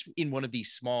it. It's just in one of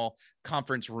these small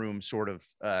conference rooms, sort of,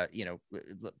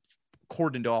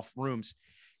 cordoned off rooms.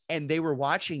 And they were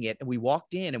watching it, and we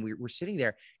walked in and we were sitting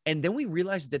there. And then we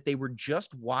realized that they were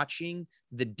just watching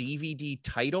the DVD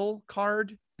title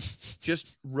card, just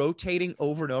rotating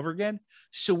over and over again.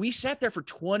 So we sat there for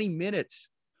 20 minutes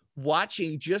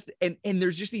watching and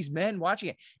there's just these men watching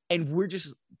it, and we're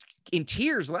just in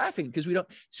tears laughing because we don't.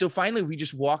 So finally we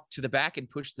just walked to the back and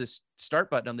pushed this start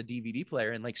button on the DVD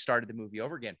player and like started the movie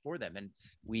over again for them. And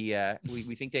we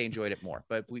think they enjoyed it more,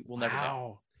 but we'll never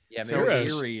know. Yeah. So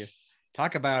eerie.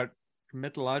 Talk about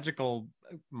mythological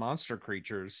monster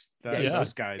creatures.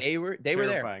 Those guys, they were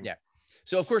there. Yeah.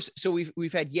 So of course,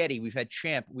 we've had Yeti, we've had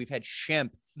Champ, we've had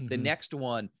Shemp. The next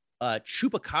one,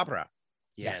 Chupacabra.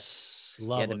 Yes.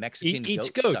 Love the Mexican eats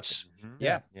goats.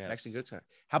 Yeah. Mexican goats.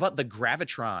 How about the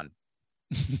Gravitron?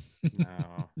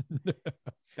 No.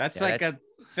 That's a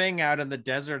thing out in the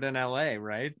desert in LA,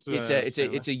 right? It's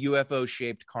a UFO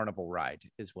shaped carnival ride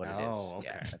is what it is. Okay.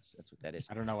 Yeah, that's what that is.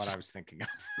 I don't know what I was thinking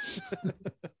of.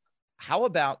 How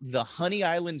about the Honey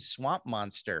Island Swamp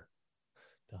Monster?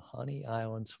 The Honey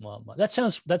Island Swamp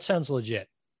Monster. That sounds legit.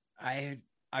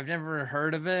 I've never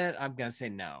heard of it. I'm gonna say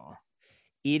no.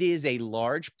 It is a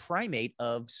large primate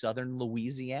of southern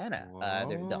Louisiana.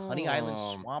 The Honey Island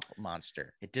Swamp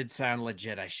Monster. It did sound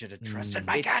legit. I should have trusted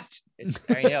my gut.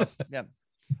 I know.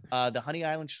 Yeah. The Honey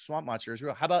Island Swamp Monster is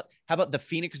real. How about the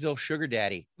Phoenixville Sugar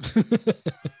Daddy?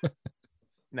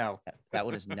 No, that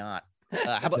one is not.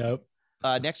 How about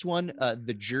next one?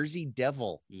 The Jersey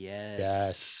Devil.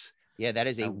 Yes. Yeah, that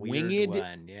is a winged,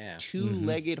 one.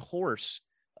 two-legged horse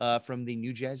from the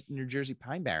New Jersey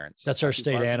Pine Barrens. That's our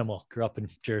state animal. Grew up in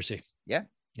Jersey. Yeah.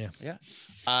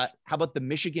 How about the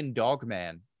Michigan Dog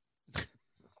Man?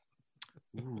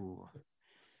 Ooh,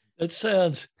 it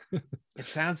sounds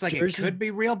like Jersey. It could be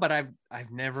real, but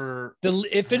I've never.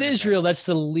 If it is real, that's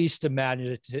the least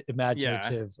imaginative.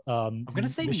 I'm gonna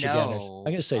say no.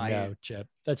 I'm gonna say no, Chip.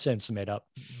 That sounds made up.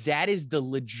 That is the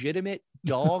legitimate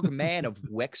Dog Man of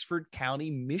Wexford County,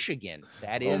 Michigan.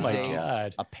 That is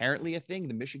apparently a thing.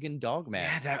 The Michigan Dog Man.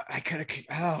 Yeah, that I could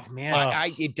have. Oh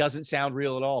man, it doesn't sound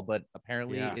real at all, but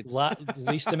apparently it's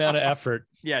least amount of effort.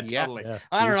 Yeah, totally. Yeah.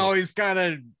 I don't know. He's kind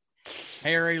of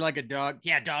hairy like a dog.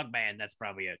 Yeah, Dog Man. That's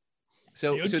probably it.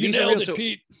 So these are real. So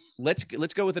let's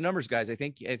go with the numbers, guys. I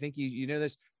think you know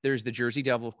this. There's the Jersey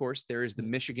Devil, of course. There is the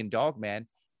Michigan Dog Man.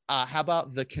 How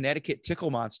about the Connecticut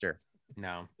Tickle Monster?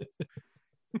 No.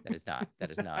 That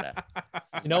is not a.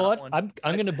 You know what? I'm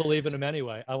going to believe in him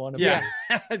anyway. I want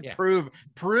to.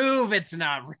 Prove it's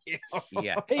not real.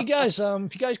 Yeah. Hey guys,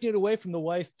 if you guys get away from the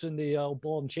wife and the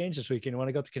ball and change this weekend, you want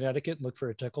to go up to Connecticut and look for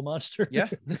a tickle monster? Yeah.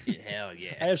 Hell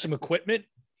yeah. I have some equipment.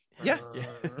 Yeah.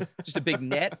 Just a big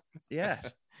net. Yeah.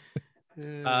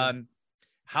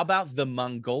 How about the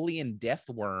Mongolian death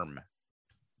worm?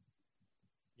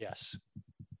 Yes.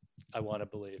 I want to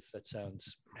believe. That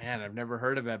sounds. Man, I've never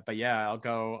heard of it, but yeah, I'll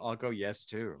go yes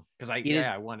too, because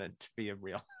I want it to be a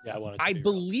real. Yeah, I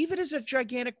believe it is a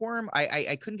gigantic worm.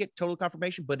 I couldn't get total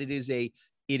confirmation, but it is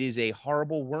a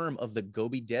horrible worm of the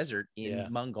Gobi Desert in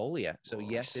Mongolia. So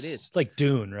yes, it is. It's like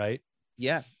Dune, right?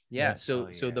 Yeah. So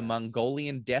the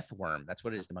Mongolian death worm. That's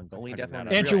what it is. The Mongolian death worm.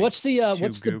 Andrew, what's the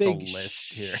Google big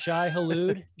list here?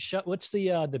 Shai-Hulud? What's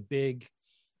the big?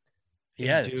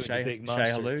 Yeah,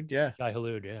 Shai-Hulud. Yeah.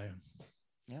 Shai-Hulud. Yeah.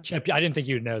 I didn't think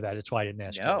you'd know that. That's why I didn't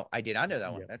ask you. No, I did not know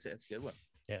that one. That's a good one.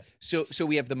 Yeah. So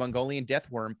we have the Mongolian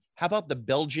death worm. How about the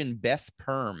Belgian Beth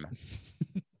Perm?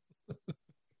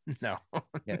 No.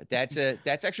 Yeah, that's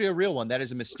actually a real one. That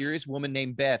is a mysterious woman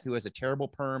named Beth who has a terrible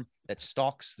perm that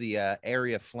stalks the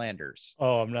area of Flanders.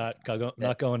 Oh, I'm not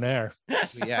going there.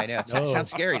 Yeah, I know. It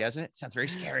sounds scary, doesn't it? Sounds very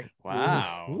scary.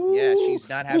 Wow. Ooh. Yeah, she's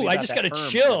not happy. I just got to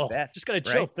chill. Just got to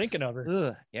chill thinking of her.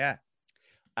 Ugh, yeah.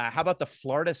 How about the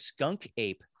Florida skunk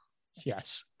ape?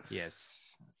 Yes.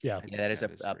 Yeah, that is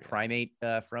a primate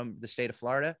from the state of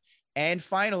Florida. And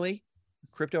finally,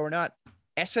 crypto or not,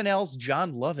 SNL's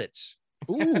John Lovitz.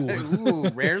 Ooh,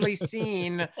 rarely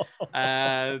seen.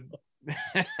 No,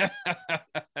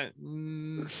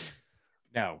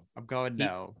 I'm going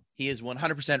no. He is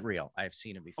 100% real. I've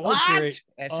seen him before. What?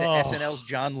 SNL's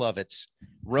John Lovitz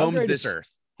roams this earth.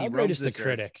 How great is The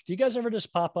Critic? Do you guys ever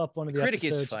just pop up one of the Critic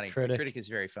episodes? Is funny. The Critic is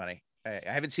very funny. I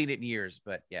haven't seen it in years,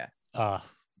 but yeah.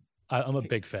 I'm a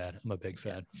big fan.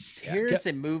 Here's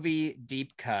a movie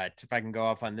deep cut, if I can go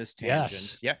off on this tangent.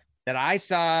 Yes. Yeah. That I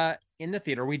saw in the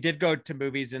theater. We did go to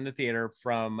movies in the theater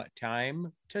from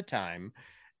time to time.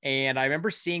 And I remember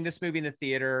seeing this movie in the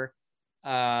theater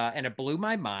and it blew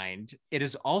my mind. It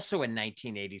is also a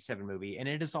 1987 movie, and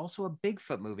it is also a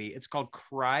Bigfoot movie. It's called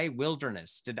Cry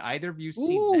Wilderness. Did either of you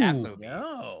see that movie?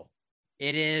 No.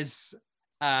 It is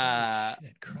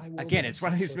again, it's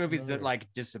one of these movies that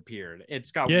like disappeared.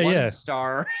 It's got one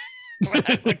star when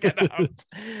I look it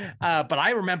up. But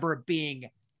I remember it being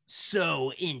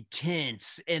so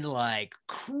intense and like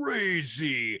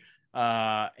crazy.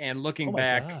 And looking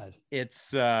back,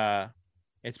 it's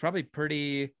probably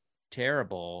pretty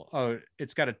terrible. Oh,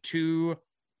 it's got a 2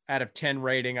 out of 10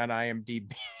 rating on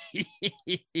IMDb.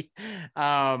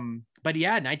 But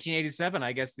yeah, 1987,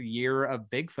 I guess the year of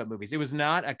Bigfoot movies. It was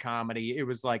not a comedy. It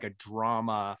was like a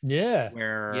drama. Yeah.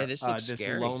 Where this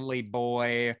lonely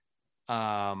boy, sees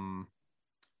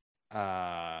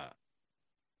a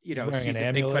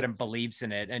Bigfoot and believes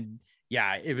in it. And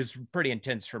yeah, it was pretty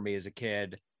intense for me as a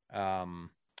kid.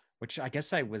 Which I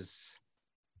guess I was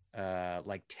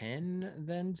like 10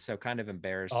 then, so kind of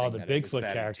embarrassing. Oh, the Bigfoot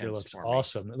character looks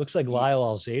awesome. It looks like Lyle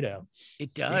Alzado.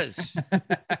 It does.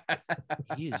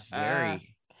 He is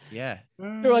very They're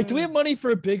like, do we have money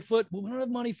for a Bigfoot? Well, we don't have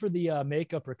money for the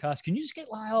makeup or costume. Can you just get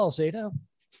Lyle Alzado?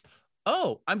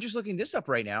 Oh, I'm just looking this up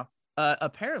right now.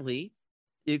 Apparently,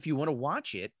 if you want to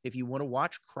watch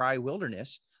Cry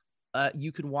Wilderness,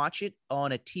 you can watch it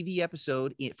on a TV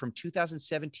episode from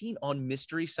 2017 on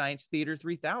Mystery Science Theater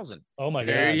 3000. Oh my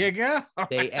God. There you go.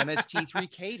 They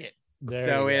MST3K'd it.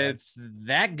 So it's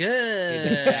that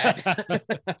good.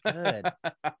 Good.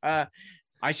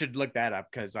 I should look that up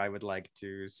because I would like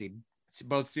to see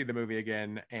the movie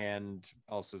again and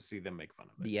also see them make fun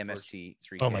of it. The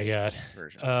MST3K. Oh my God.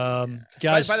 Version.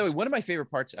 Guys, by the way, one of my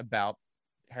favorite parts about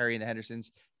Harry and the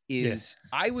Hendersons is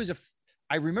I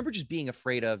remember just being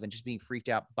afraid of and just being freaked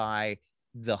out by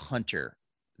the hunter,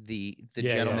 the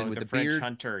gentleman with the French beard.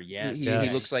 Hunter. Yes. He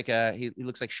looks like he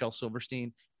looks like Shel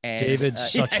Silverstein. And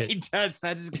David's he does.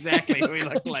 That is exactly who he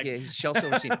looked like. Yeah, he's Shel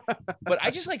Silverstein. But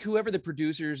I just like whoever the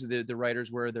producers, the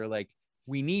writers were. They're like,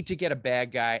 we need to get a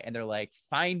bad guy, and they're like,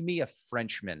 find me a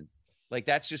Frenchman. Like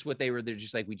that's just what they were. They're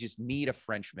just like, we just need a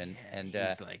Frenchman, and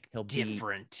he's like he'll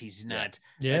different. He's not.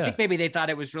 Yeah. I think maybe they thought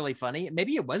it was really funny.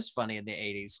 Maybe it was funny in the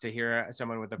 80s to hear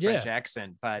someone with a French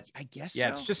accent, but I guess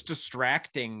it's just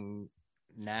distracting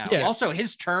now. Yeah. Also,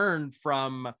 his turn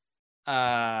from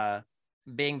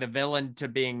being the villain to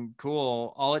being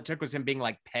cool, all it took was him being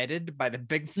like petted by the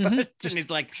Bigfoot, and he's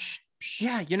like,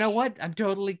 yeah, you know what? I'm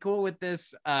totally cool with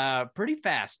this. Pretty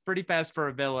fast for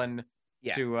a villain.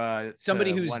 Yeah. To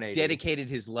somebody who's dedicated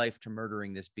his life to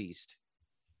murdering this beast.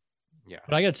 Yeah.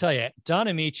 But I got to tell you, Don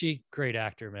Amici, great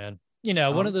actor, man. You know,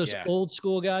 one of those old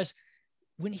school guys.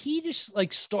 When he just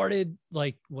like started,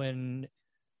 like when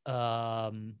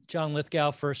John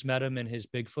Lithgow first met him in his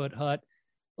Bigfoot hut,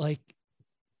 like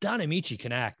Don Ameche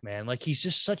can act, man. Like he's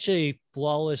just such a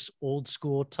flawless old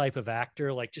school type of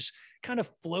actor, like just kind of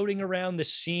floating around the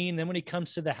scene. Then when he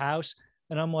comes to the house,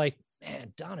 and I'm like,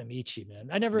 man, Don Ameche, man.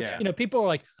 I never, people are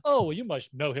like, oh, well, you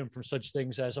must know him from such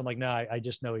things as. I'm like, no, I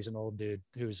just know he's an old dude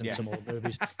who's in some old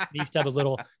movies. He used to have a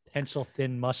little pencil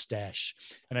thin mustache,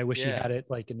 and I wish he had it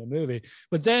like in the movie.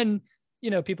 But then,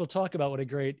 people talk about what a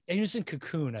great, and he was in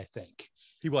Cocoon, I think.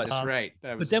 He was. That's right.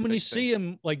 That was but then when you see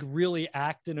him like really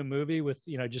act in a movie with,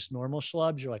 just normal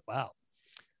schlubs, you're like, wow.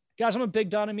 Guys, I'm a big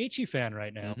Don Ameche fan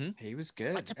right now. Mm-hmm. He was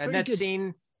good. And that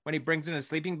scene when he brings in a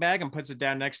sleeping bag and puts it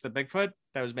down next to the Bigfoot,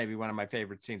 that was maybe one of my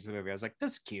favorite scenes of the movie. I was like,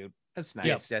 that's cute. That's nice.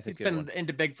 Yes, that's He's a good been one.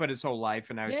 into Bigfoot his whole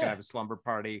life, and now he's gonna have a slumber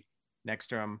party next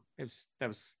to him.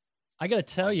 I gotta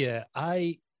tell you,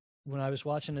 when I was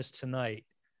watching this tonight,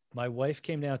 my wife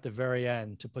came down at the very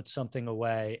end to put something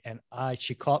away, and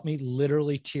she caught me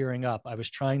literally tearing up. I was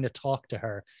trying to talk to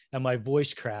her, and my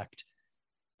voice cracked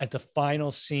at the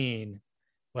final scene,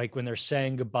 like when they're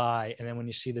saying goodbye, and then when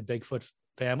you see the Bigfoot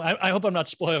family. I hope I'm not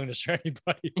spoiling this for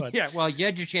anybody. But yeah, well, you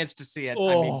had your chance to see it.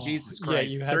 I mean, Jesus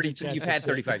Christ, you've had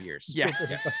 35 years. Yeah.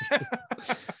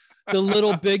 The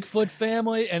little Bigfoot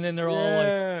family, and then they're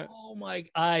all like, "Oh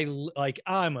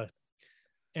my!"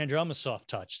 Andrew, I'm a soft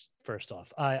touch. First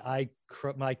off,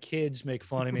 my kids make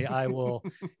fun of me. I will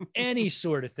any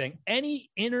sort of thing, any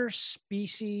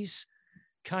interspecies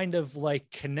kind of like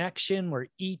connection where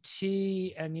ET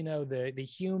and the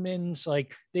humans,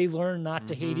 like they learn not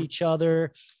to hate each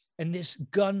other, and this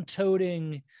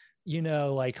gun-toting,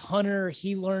 like hunter,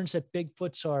 he learns that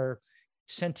Bigfoots are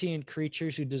sentient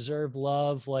creatures who deserve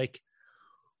love. Like,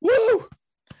 woo,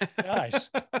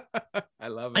 guys. I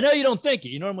love it. I know you don't think it.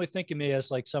 You normally think of me as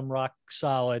like some rock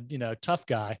solid, tough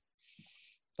guy,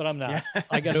 but I'm not. Yeah.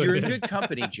 I got to. You're in good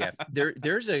company, Jeff.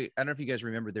 There's I don't know if you guys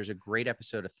remember. There's a great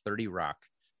episode of 30 Rock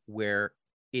where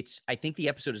I think the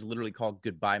episode is literally called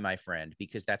 "Goodbye, My Friend,"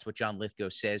 because that's what John Lithgow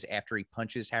says after he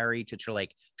punches Harry to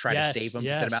try to save him,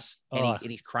 to set him out, and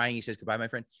he's crying. He says, "Goodbye, my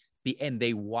friend." And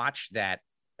they watch that.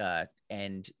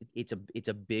 And it's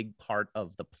a big part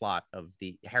of the plot of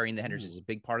the Harry and the Hendersons is a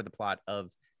big part of the plot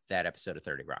of that episode of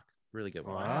 30 Rock. Really good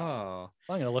one. Wow.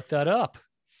 I'm gonna look that up.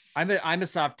 I'm a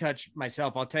soft touch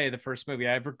myself. I'll tell you, the first movie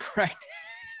I ever cried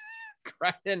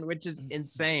in, which is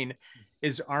insane,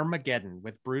 is Armageddon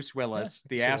with Bruce Willis,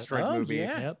 the asteroid movie.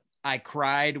 Yeah. Yep. I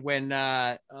cried when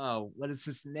what is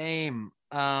his name?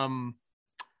 The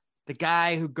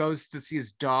guy who goes to see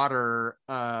his daughter.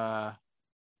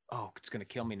 It's gonna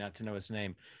kill me not to know his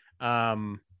name.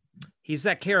 He's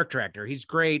that character actor. He's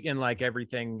great in like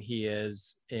everything he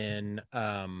is in.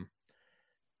 I'm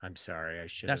sorry, I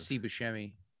should. Not Steve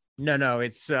Buscemi. No,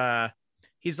 it's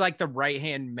he's like the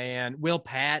right-hand man, Will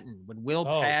Patton. When Will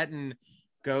Patton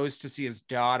goes to see his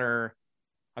daughter,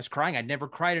 I was crying. I'd never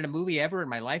cried in a movie ever in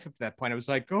my life up to that point. I was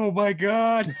like, oh my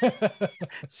God,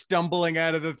 stumbling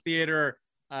out of the theater.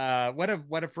 What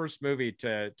a first movie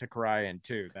to cry in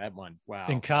too. That one. Wow.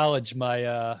 In college,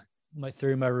 my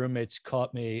three of my roommates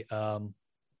caught me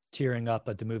tearing up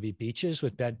at the movie Beaches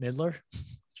with Bette Midler.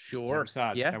 Sure.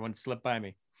 Yeah. That one slipped by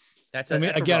me. I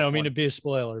don't mean to be a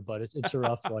spoiler, but it's a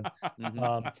rough one.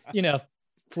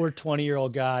 4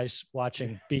 20-year-old guys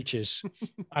watching Beaches.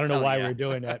 I don't know why we're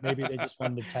doing that. Maybe they just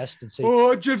wanted to test and see.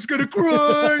 Oh, Jeff's gonna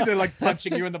cry. They're like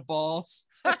punching you in the balls.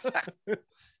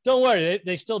 Don't worry,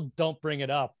 they still don't bring it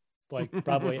up, like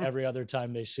probably every other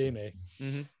time they see me.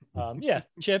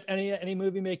 Chip, any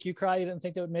movie make you cry? You didn't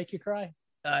think that would make you cry?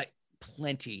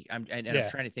 Plenty. I'm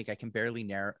trying to think. I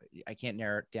can't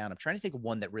narrow it down. I'm trying to think of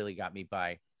one that really got me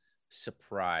by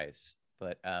surprise,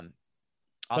 but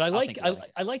I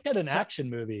like that an action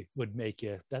movie would make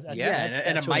you.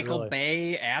 And a Michael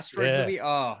Bay asteroid movie.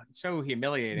 Oh, it's so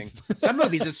humiliating. Some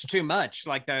movies it's too much.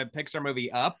 Like the Pixar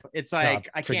movie Up. It's like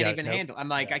I can't even handle. I'm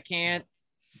like I can't.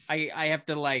 I have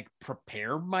to like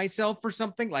prepare myself for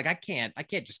something. Like I can't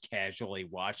just casually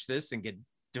watch this and get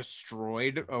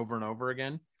destroyed over and over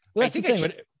again. Well, that's the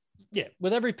thing.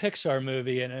 With every Pixar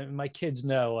movie, and my kids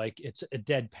know, like it's a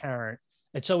dead parent.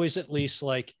 It's always at least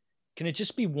like, can it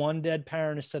just be one dead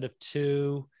parent instead of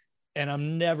two? And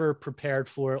I'm never prepared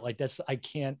for it. Like I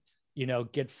can't,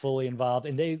 get fully involved.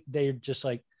 And they're just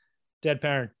like, dead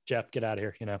parent, Jeff, get out of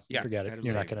here. Forget it.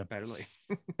 You're not going to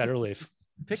better leave.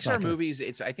 Pixar movies.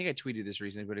 I think I tweeted this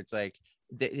recently, but it's like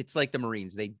the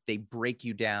Marines. They break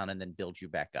you down and then build you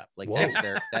back up. Like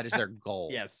that is their goal.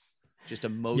 Yes. Just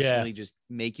emotionally, just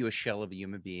make you a shell of a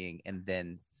human being and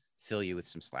then fill you with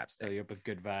some slapstick. Fill you up with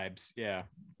good vibes. Yeah.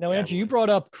 Now, Andrew, you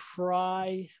brought up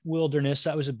Cry Wilderness.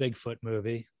 That was a Bigfoot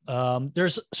movie.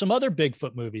 There's some other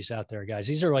Bigfoot movies out there, guys.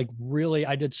 These are like really,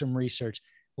 I did some research,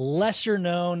 lesser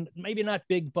known, maybe not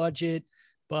big budget,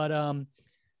 But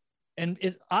and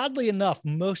oddly enough,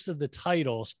 most of the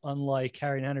titles, unlike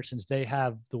Harry and Henderson's, they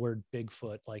have the word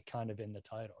Bigfoot like kind of in the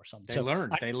title or something.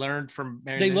 They learned from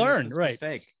Mary they learned, right?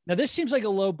 Mistake. Now this seems like a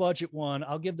low budget one.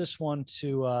 I'll give this one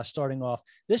to starting off.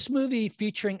 This movie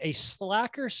featuring a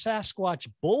slacker Sasquatch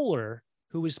bowler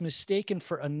who was mistaken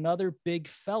for another big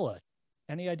fella.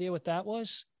 Any idea what that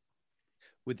was?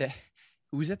 Was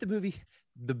that the movie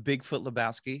The Bigfoot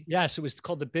Lebowski? Yes, it was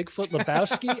called The Bigfoot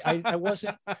Lebowski. I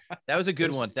wasn't. That was a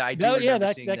good one.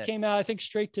 That came out, I think,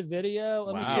 straight to video.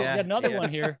 Let me see. We got another one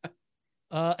here.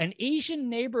 An Asian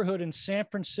neighborhood in San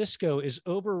Francisco is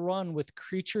overrun with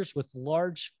creatures with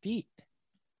large feet.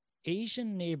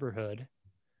 Asian neighborhood,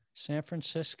 San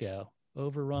Francisco,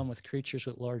 overrun with creatures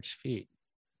with large feet.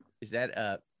 Is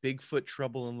that Bigfoot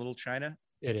Trouble in Little China?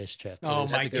 It is, Chip. Oh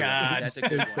my God. That's a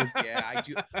good one. Yeah,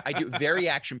 I do. Very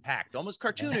action packed, almost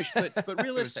cartoonish, but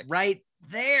realistic. Right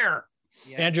there.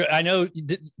 Yeah. Andrew, I know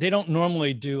they don't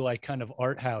normally do like kind of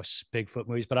art house Bigfoot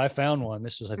movies, but I found one.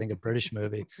 This was, I think, a British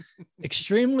movie.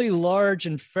 Extremely large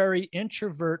and very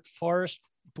introvert forest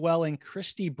dwelling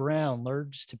Christy Brown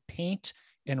learns to paint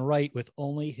and write with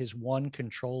only his one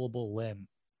controllable limb.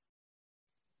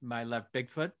 My Left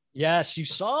Bigfoot. Yes, you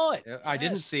saw it. I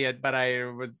didn't see it, but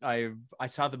I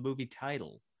saw the movie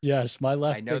title. Yes, My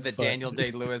Left. I know Bigfoot. That Daniel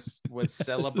Day-Lewis was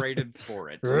celebrated for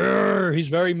it. He's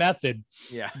very method.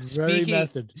 Yeah,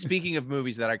 method. Speaking of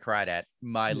movies that I cried at,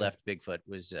 My Left Bigfoot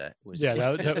was that was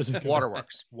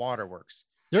Waterworks.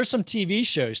 There's some TV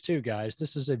shows too, guys.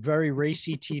 This is a very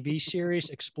racy TV series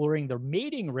exploring the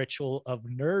mating ritual of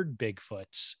nerd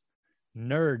Bigfoots.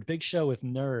 Big show with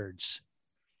nerds.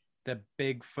 The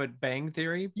Bigfoot Bang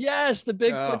Theory? Yes, the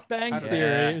Bigfoot Bang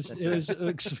Theory.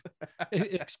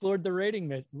 It explored the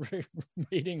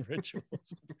mating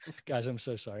rituals. Guys, I'm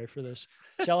so sorry for this.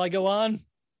 Shall I go on?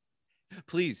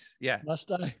 Please, yeah.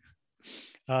 Must I?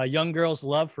 Young girl's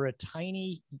love for a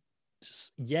tiny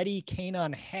Yeti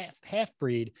canine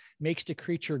half-breed makes the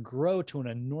creature grow to an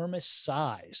enormous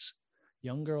size.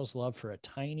 Young girl's love for a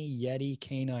tiny Yeti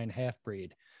canine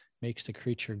half-breed makes the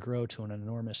creature grow to an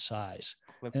enormous size.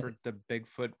 Clifford the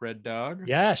Bigfoot Red Dog?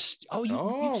 Yes.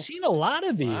 You've seen a lot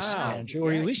of these, Andrew,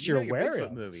 or at least you're aware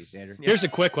of movies, Andrew. Here's a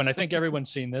quick one. I think everyone's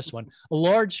seen this one. A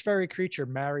large furry creature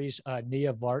marries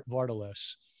Nia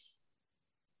Vardalos.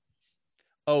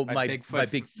 Oh, my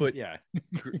Bigfoot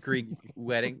Greek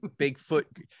wedding. Bigfoot.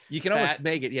 You can almost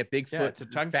make it. Yeah, Bigfoot. Yeah, it's a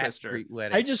tongue twister. Greek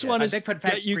wedding. I just want to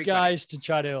get you guys to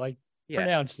try to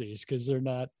pronounce these because they're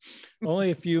not.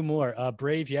 Only a few more.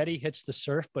 Brave Yeti hits the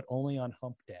surf, but only on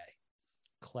hump day.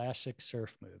 Classic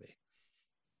surf movie.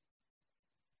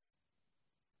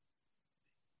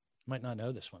 Might not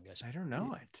know this one, guys. I don't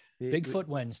know it. Bigfoot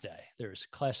Wednesday. There's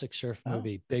a classic surf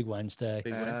movie, Big Wednesday.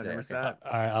 Big Wednesday. All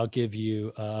right, I'll give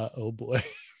you, oh boy.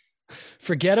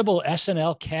 Forgettable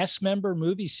SNL cast member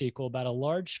movie sequel about a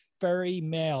large furry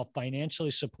male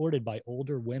financially supported by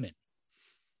older women.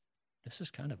 This is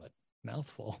kind of a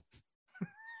mouthful.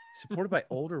 Supported by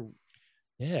older.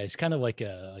 Yeah, he's kind of like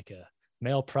a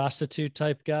male prostitute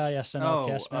type guy. SNL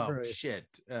cast member. Oh shit!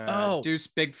 Deuce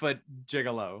Bigfoot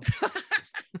Gigolo.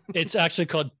 It's actually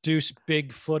called Deuce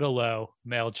Bigfootalo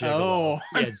Male Gigolo.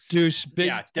 Deuce Big.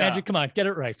 Yeah, Andrew, come on, get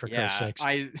it right for Christ's sakes.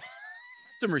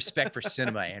 Some respect for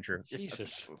cinema, Andrew.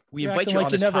 Jesus, we invite you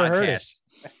on this podcast.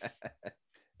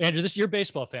 Andrew, you're a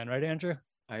baseball fan, right, Andrew?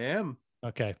 I am.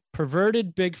 Okay.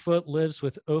 Perverted Bigfoot lives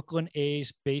with Oakland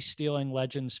A's base stealing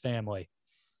legends family.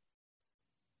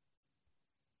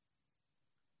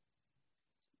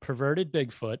 Perverted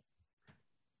Bigfoot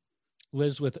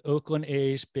lives with Oakland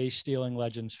A's base stealing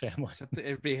legends family.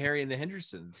 It'd be Harry and the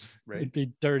Hendersons, right? It'd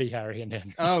be Dirty Harry and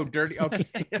Henderson. Oh, dirty. Okay.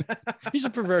 He's a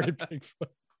perverted Bigfoot.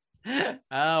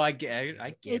 Oh, I get it.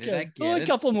 I get it. A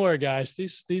couple more, guys.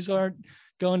 These aren't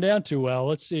going down too well.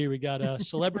 Let's see. We got a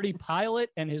celebrity pilot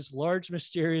and his large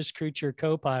mysterious creature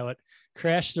co-pilot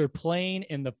crashed their plane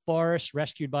in the forest,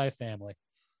 rescued by a family.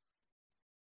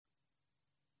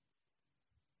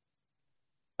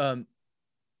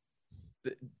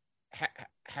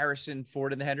 Harrison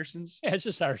Ford and the Hendersons. Yeah, it's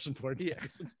just Harrison Ford.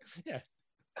 Yeah.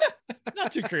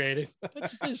 Not too creative.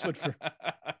 That's just what for.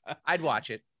 I'd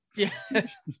watch it. Yeah.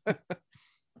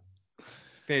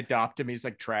 They adopt him. He's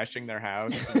like trashing their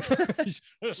house.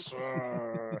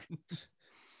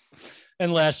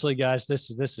 And lastly, guys, this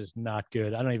is not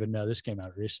good. I don't even know. This came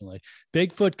out recently.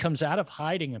 Bigfoot comes out of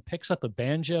hiding and picks up a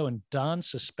banjo and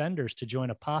dons suspenders to join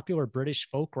a popular British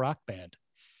folk rock band.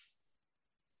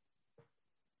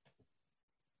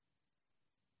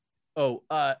 Oh,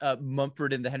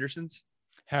 Mumford and the Hendersons.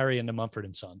 Harry and the Mumford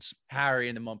and Sons. Harry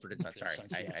and the Mumford and Sons. Sorry,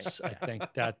 I think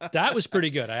that was pretty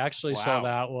good. I actually saw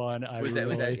that one. Was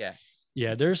that? Yeah.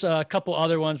 Yeah, there's a couple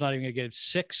other ones. Not even gonna give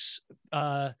six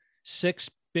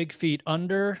Big Feet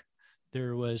Under.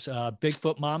 There was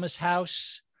Bigfoot Mama's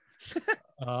House.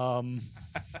 What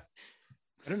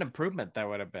an improvement that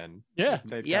would have been. Yeah.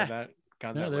 That,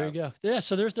 no, there route. You go. Yeah,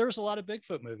 so there was a lot of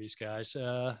Bigfoot movies, guys.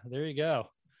 There you go.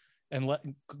 And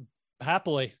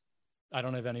happily, I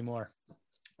don't have any more.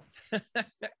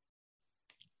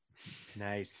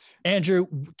 Nice. Andrew,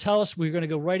 tell us, we're going to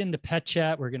go right into pet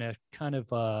chat. We're going to kind of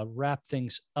wrap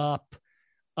things up.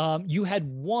 You had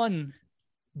one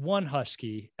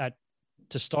husky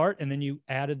to start, and then you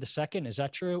added the second. Is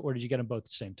that true? Or did you get them both at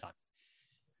the same time?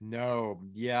 No.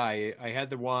 Yeah, I had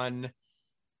the one.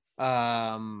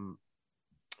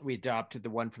 We adopted the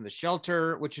one from the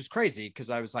shelter, which is crazy because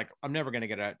I was like, I'm never going to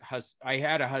get a husky. I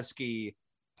had a husky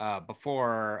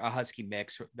before, a husky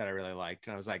mix that I really liked.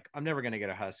 And I was like, I'm never going to get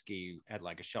a husky at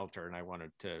like a shelter. And I wanted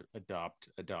to adopt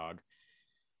a dog.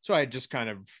 So I just kind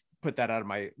of put that out of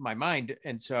my mind.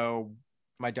 And so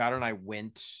my daughter and I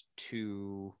went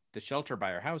to the shelter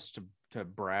by our house to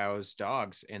browse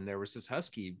dogs. And there was this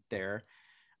husky there.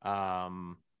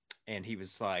 And he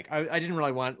was like, I didn't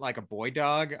really want like a boy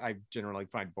dog. I generally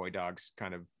find boy dogs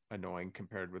kind of annoying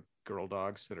compared with girl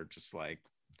dogs that are just like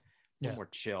more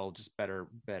chill, just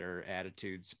better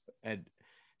attitudes. And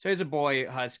so he's a boy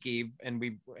husky, and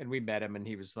we met him, and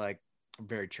he was like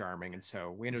very charming. And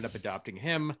so we ended up adopting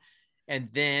him. And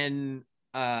then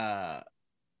I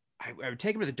would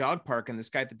take him to the dog park, and this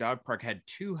guy at the dog park had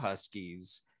 2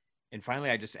 huskies. And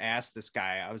finally I just asked this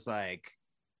guy, I was like,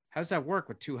 how's that work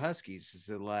with 2 huskies?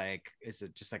 Is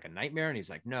it just like a nightmare? And he's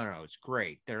like, no, it's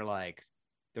great. They're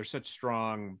such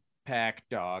strong pack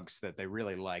dogs that they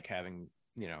really like having,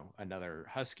 another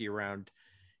husky around.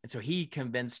 And so he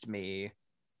convinced me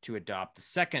to adopt the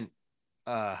second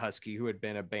husky, who had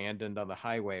been abandoned on the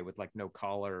highway with like no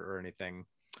collar or anything.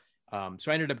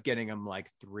 So I ended up getting them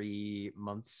like 3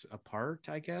 months apart,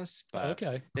 I guess. But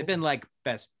okay, they've been like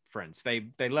best friends.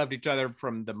 They loved each other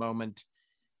from the moment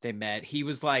they met. He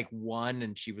was like 1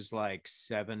 and she was like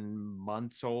 7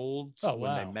 months old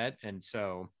when they met. And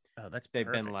so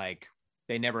they've been like,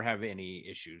 they never have any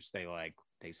issues. They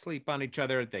sleep on each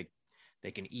other.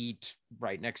 They can eat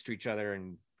right next to each other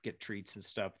and get treats and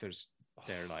stuff.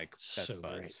 They're like best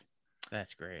buds. Great.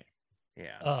 That's great.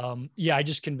 Yeah. I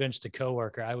just convinced a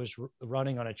coworker. I was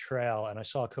running on a trail and I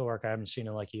saw a coworker I haven't seen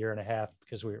in like a year and a half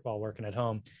because we were all working at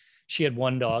home. She had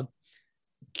 1 dog,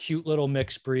 cute little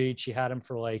mixed breed. She had him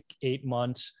for like 8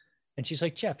 months. And she's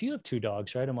like, Jeff, you have 2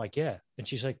 dogs, right? I'm like, yeah. And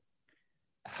she's like,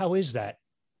 how is that?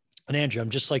 And Andrew, I'm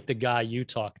just like the guy you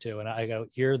talk to. And I go,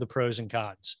 here are the pros and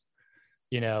cons.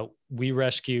 We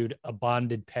rescued a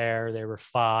bonded pair. They were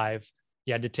 5.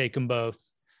 You had to take them both.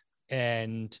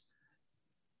 And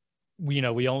we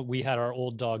had our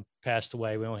old dog passed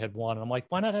away. We only had 1. And I'm like,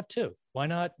 why not have 2?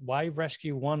 Why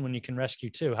rescue 1 when you can rescue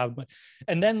 2?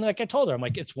 And then like I told her, I'm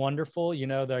like, it's wonderful.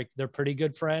 They're pretty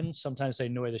good friends. Sometimes they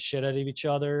annoy the shit out of each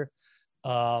other.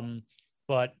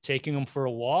 But taking them for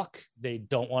a walk, they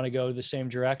don't want to go the same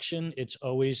direction. It's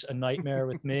always a nightmare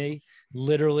with me.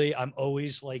 Literally, I'm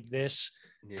always like this.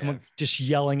 Yeah. Come on, just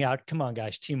yelling out, come on,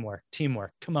 guys, teamwork,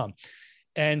 come on.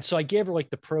 And so I gave her like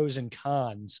the pros and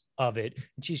cons of it.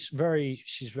 And she's very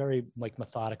like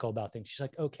methodical about things. She's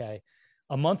like, okay.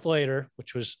 A month later,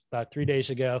 which was about 3 days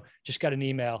ago, just got an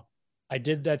email. I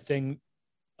did that thing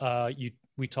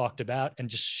we talked about, and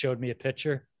just showed me a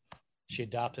picture. She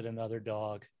adopted another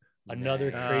dog.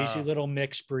 Another crazy little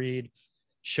mixed breed,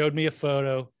 showed me a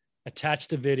photo,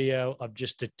 attached a video of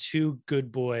just the 2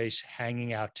 good boys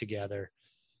hanging out together.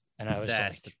 And I was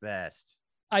that's like, the best.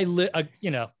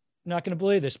 Not going to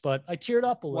believe this, but I teared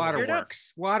up a little.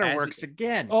 Waterworks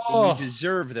again. Oh, you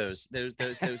deserve those.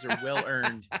 Those are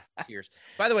well-earned tears.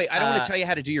 By the way, I don't want to tell you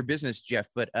how to do your business, Jeff,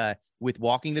 but with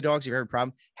walking the dogs, if you have a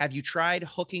problem, have you tried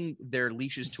hooking their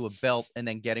leashes to a belt and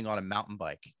then getting on a mountain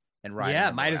bike and riding? Yeah,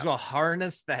 might as well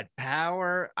harness that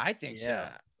power. I think so.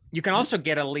 You can also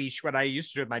get a leash. What I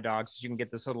used to do with my dogs is you can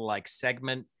get this little like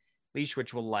segment leash,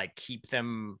 which will like keep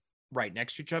them right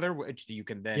next to each other, which you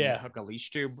can then hook a leash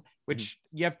to, which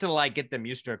you have to like get them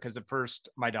used to it. Because at first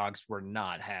my dogs were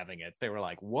not having it. They were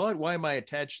like, what? Why am I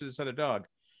attached to this other dog?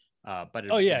 But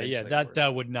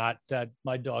that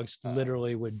my dogs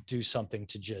literally would do something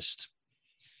to just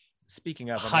speaking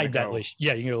of hide that leash.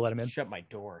 Yeah, you can go let him in. Shut my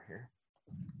door here.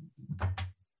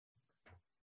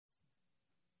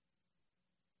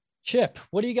 Chip,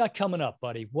 what do you got coming up,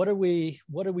 buddy? What are we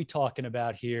talking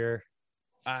about here?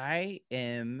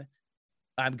 I'm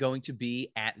going to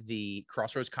be at the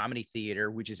Crossroads Comedy Theater,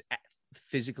 which is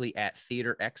physically at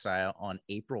Theater Exile on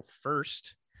April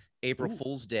 1st, April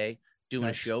Fool's Day, doing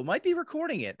a show. Might be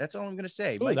recording it. That's all I'm going to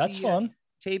say. Oh, that's fun.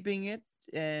 Taping it,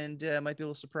 and might be a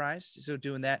little surprised. So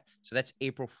doing that. So that's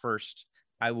April 1st.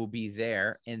 I will be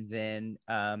there, and then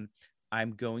I'm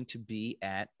going to be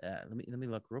at. Let me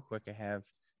look real quick. I'm going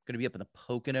to be up in the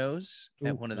Poconos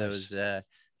at one of those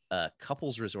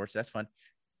couples resorts. That's fun.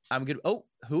 I'm good. Oh,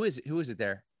 who is it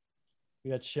there?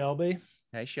 We got Shelby.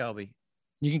 Hey, Shelby.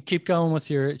 You can keep going with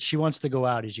she wants to go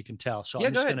out, as you can tell. So yeah,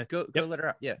 I'm go just ahead. Go let her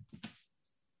out. Yeah.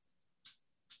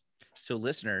 So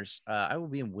listeners, I will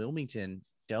be in Wilmington,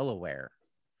 Delaware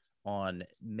on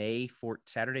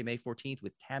Saturday, May 14th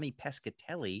with Tammy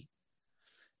Pescatelli.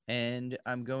 And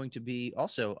I'm going to be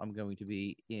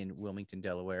in Wilmington,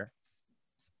 Delaware.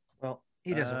 Well,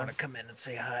 he doesn't want to come in and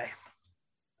say hi.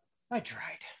 I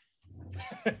tried.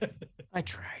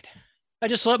 I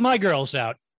just let my girls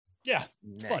out. Yeah,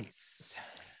 it's nice.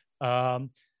 Fun.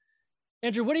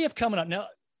 Andrew, what do you have coming up now?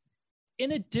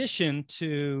 In addition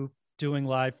to doing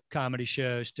live comedy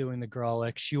shows, doing the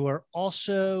Grawlix, you are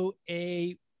also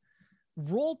a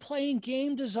role-playing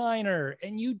game designer,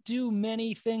 and you do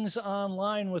many things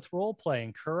online with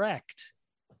role-playing, correct?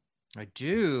 I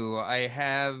do.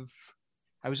 I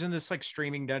was in this like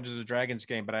streaming Dungeons and Dragons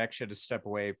game, but I actually had to step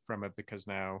away from it because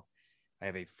now I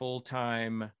have a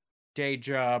full-time day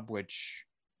job, which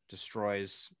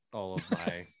destroys all of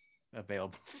my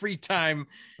available free time.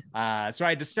 So I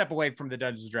had to step away from the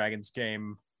Dungeons and Dragons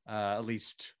game, at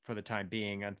least for the time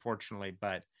being, unfortunately.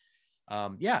 But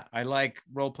yeah, I like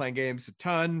role-playing games a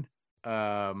ton.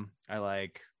 I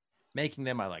like making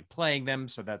them. I like playing them.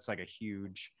 So that's like a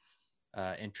huge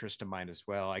interest of mine as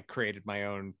well. I created my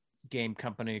own game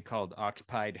company called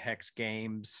Occupied Hex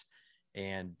Games.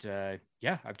 And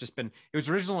yeah, it was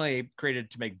originally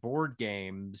created to make board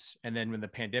games. And then when the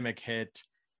pandemic hit,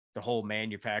 the whole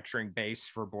manufacturing base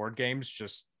for board games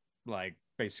just like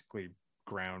basically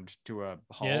ground to a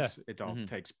halt. Yeah. It all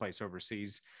takes place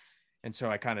overseas. And so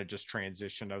I kind of just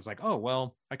transitioned. I was like, oh,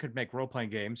 well, I could make role-playing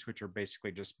games, which are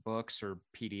basically just books or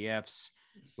PDFs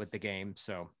with the game.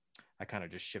 So I kind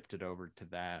of just shifted over to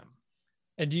that.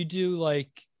 And do you do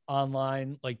like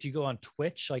online, like do you go on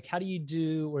Twitch? Like how do you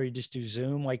do, or you just do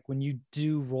Zoom? Like when you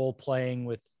do role-playing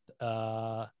with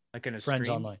like in a friends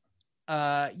stream? online?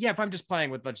 Yeah, if I'm just playing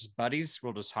with just buddies,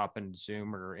 we'll just hop in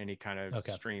Zoom or any kind of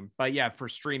stream. But yeah, for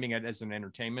streaming it as an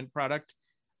entertainment product,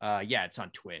 yeah, it's on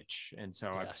Twitch. And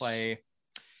so I play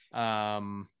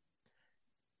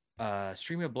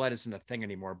Stream of Blood isn't a thing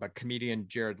anymore, but comedian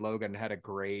Jared Logan had a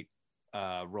great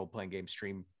role-playing game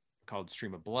stream called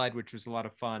Stream of Blood, which was a lot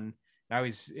of fun. Now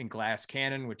he's in Glass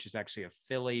Cannon, which is actually a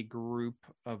Philly group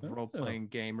of role-playing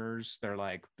gamers. They're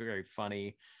like very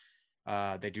funny.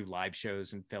 They do live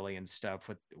shows in Philly and stuff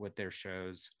with their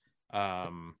shows.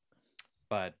 But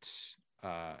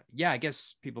yeah, I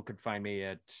guess people could find me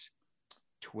at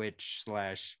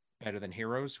Twitch/Better Than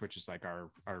Heroes, which is like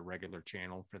our regular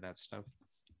channel for that stuff.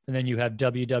 And then you have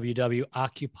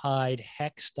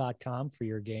www.occupiedhex.com for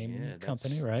your game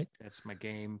company, right? That's my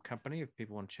game company if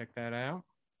people want to check that out.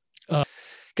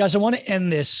 Guys, I want to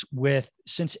end this with,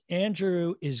 since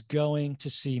Andrew is going to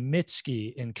see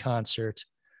Mitski in concert,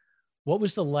 what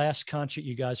was the last concert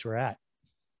you guys were at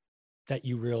that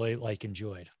you really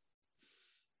enjoyed?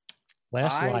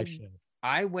 Last live show.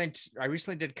 I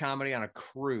recently did comedy on a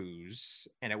cruise,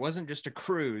 and it wasn't just a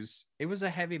cruise. It was a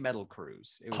heavy metal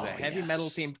cruise. It was a heavy metal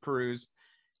themed cruise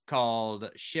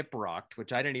called Shiprocked,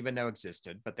 which I didn't even know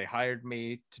existed, but they hired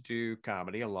me to do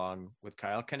comedy along with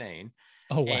Kyle Kinane.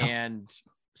 Oh, wow. And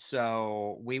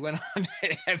so we went on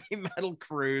a heavy metal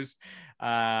cruise.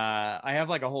 I have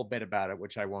like a whole bit about it,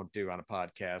 which I won't do on a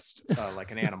podcast like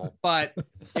an animal, but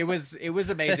it was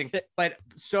amazing. But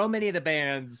so many of the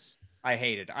bands I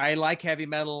hated. I like heavy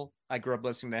metal. I grew up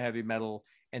listening to heavy metal,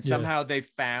 and somehow they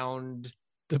found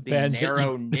the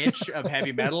narrow niche of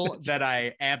heavy metal that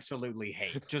I absolutely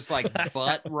hate. Just like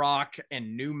butt rock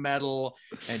and new metal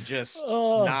and just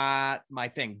not my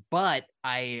thing. But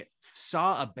I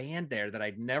saw a band there that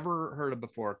I'd never heard of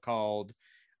before called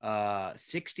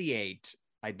 68.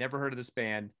 I'd never heard of this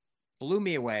band. Blew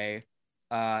me away.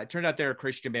 It turned out they're a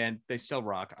Christian band. They still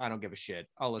rock. I don't give a shit.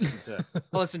 I'll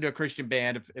listen to a Christian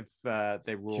band if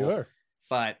they rule. Sure.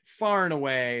 But far and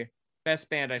away, best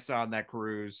band I saw on that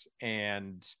cruise,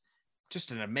 and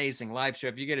just an amazing live show.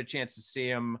 If you get a chance to see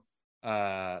them,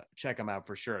 check them out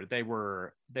for sure. They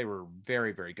were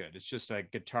very, very good. It's just a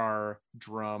guitar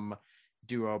drum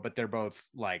duo, but they're both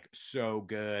like so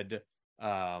good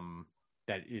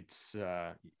that it's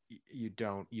you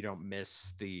don't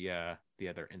miss the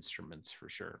other instruments for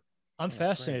sure. I'm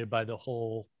fascinated by the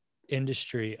whole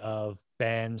industry of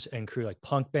bands and crew. Like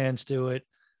punk bands do it,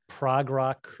 prog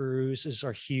rock cruises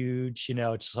are huge. You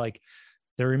know, it's like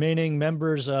the remaining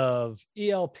members of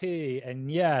ELP and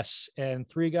Yes, and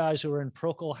 3 guys who are in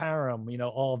Procol Harum, you know,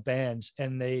 all bands,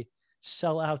 and they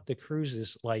sell out the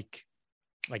cruises like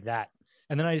that.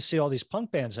 And then I see all these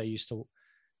punk bands I used to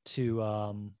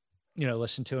you know,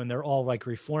 listen to, and they're all like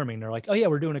reforming. They're like, oh yeah,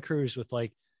 we're doing a cruise with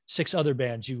like 6 other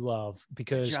bands you love,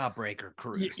 because Jawbreaker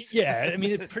cruise. Yeah, I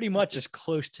mean, it pretty much is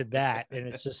close to that. And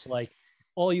it's just like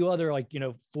all you other, like, you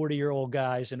know, 40-year-old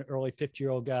guys and early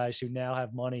 50-year-old guys who now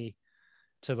have money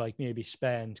to like maybe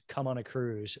spend, come on a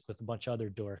cruise with a bunch of other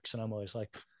dorks. And I'm always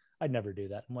like, I'd never do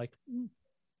that. I'm like,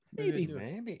 maybe.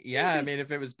 Yeah, I mean,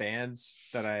 if it was bands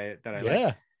that I yeah.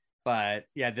 like. But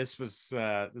yeah, this was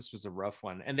a rough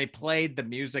one, and they played the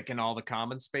music in all the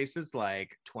common spaces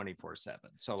like 24/7.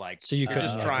 So like, so you're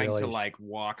just trying to like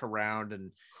walk around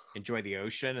and enjoy the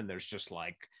ocean, and there's just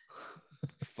like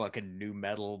fucking new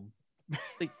metal.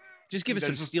 Like, just give us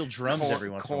some steel drums every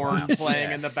once in a while. while.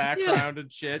 Playing in the background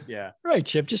and shit. Yeah. Right,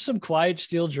 Chip. Just some quiet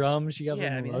steel drums. You got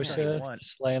a mimosa,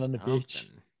 just laying on the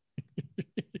beach.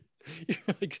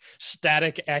 Like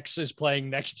Static X is playing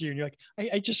next to you, and you're like,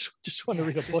 I just want to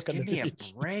read a book on the beach. Give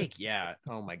me a break. Yeah.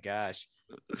 Oh my gosh.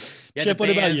 Yeah, Chip, what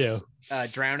about you?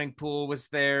 Drowning Pool was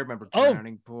there. Remember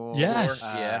Drowning Pool? Yes.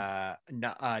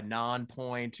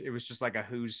 Non-Point. It was just like a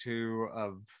who's who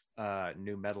of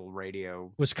new metal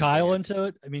radio. Was Kyle into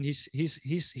it? I mean,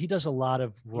 he does a lot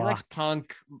of rock. He likes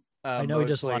punk. I know mostly. He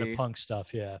does a lot of punk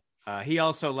stuff. Yeah. He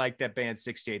also liked that band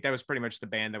 68. That was pretty much the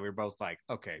band that we were both like,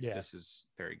 okay, this is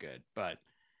very good. But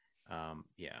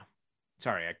yeah.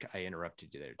 Sorry, I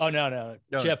interrupted you there. Oh, no.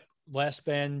 Chip, last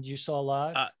band you saw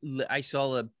live? I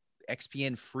saw a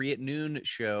XPN Free at Noon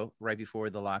show right before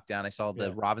the lockdown. I saw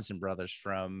the Robinson Brothers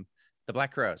from the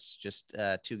Black Crowes, just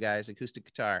 2 guys, acoustic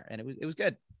guitar. And it was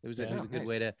good. It was a good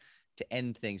way to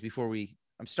end things before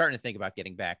I'm starting to think about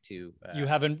getting back to. You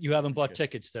haven't bought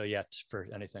tickets though yet for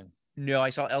anything. No, I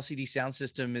saw LCD Sound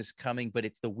System is coming, but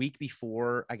it's the week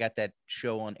before I got that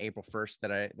show on April 1st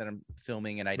that I'm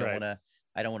filming, and I don't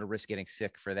want to risk getting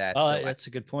sick for that. Oh, so that's a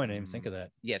good point. I didn't even think of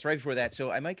that. Yeah, it's right before that. So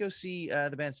I might go see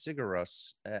the band Sigur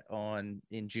Rós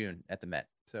in June at the Met.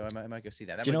 So I might go see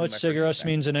that. Do you know what Sigur Rós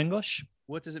means in English?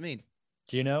 What does it mean?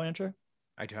 Do you know, Andrew?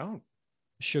 I don't.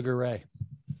 Sugar Ray.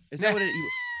 Is that what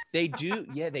they do?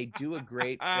 Yeah, they do a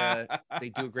great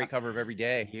cover of Every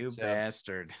Day. You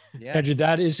bastard. Yeah. Andrew,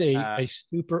 that is a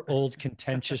super old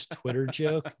contentious Twitter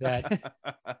joke that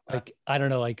like, I don't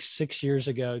know, like 6 years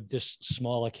ago, this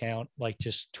small account like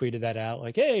just tweeted that out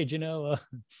like, hey, do you know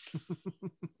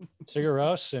Sigur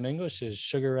Rós in English is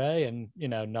Sugar Ray, and you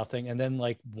know, nothing. And then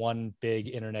like one big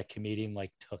internet comedian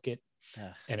like took it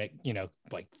and it, you know,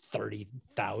 like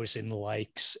 30,000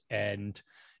 likes. And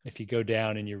if you go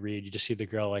down and you read, you just see the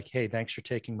girl like, hey, thanks for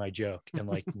taking my joke. And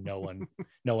like, no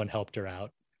one helped her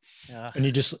out. And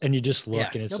you just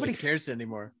look and it's nobody like, cares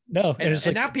anymore. No. And it's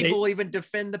like, now people even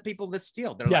defend the people that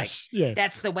steal. They're like,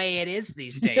 that's the way it is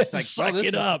these days. Like, suck this it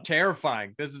is up.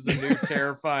 Terrifying. This is a new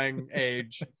terrifying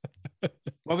age.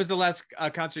 What was the last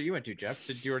concert you went to, Jeff?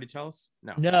 Did you already tell us?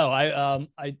 No,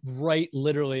 I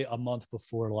literally a month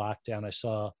before lockdown, I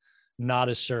saw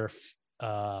Nada Surf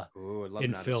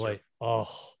in Philly. Surf. Oh,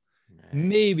 nice.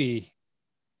 Maybe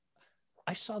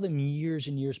I saw them years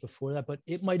and years before that, but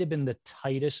it might have been the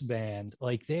tightest band.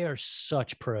 Like, they are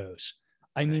such pros.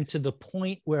 I mean, to the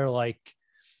point where like,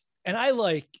 and I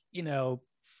like, you know,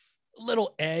 a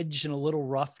little edge and a little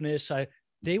roughness.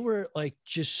 They were like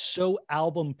just so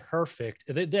album perfect.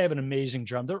 They have an amazing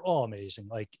drum. They're all amazing,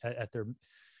 like at their,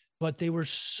 but they were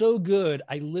so good.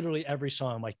 I literally every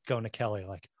song I'm like going to Kelly,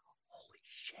 like, holy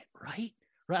shit, right?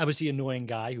 I was the annoying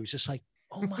guy who was just like,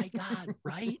 oh my God,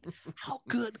 right? How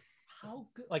good.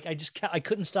 Like, I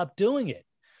couldn't stop doing it.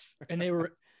 And they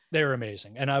were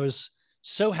amazing. And I was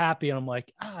so happy. And I'm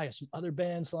like, I have some other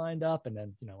bands lined up. And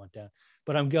then, you know, went down,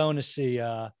 but I'm going to see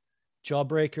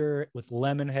Jawbreaker with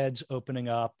Lemonheads opening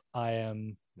up. I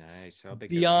am nice.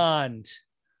 Beyond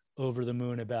over the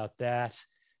moon about that.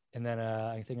 And then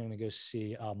I think I'm going to go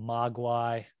see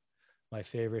Mogwai, my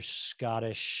favorite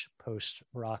Scottish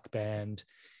post-rock band,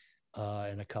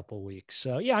 in a couple weeks.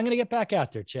 So yeah, I'm going to get back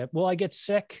out there, Chip. Will I get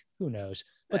sick? Who knows?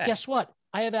 But guess what?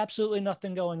 I have absolutely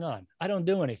nothing going on. I don't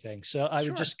do anything. So I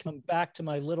would just come back to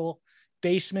my little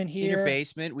basement here. In your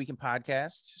basement, we can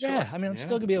podcast. Yeah, I mean, I'm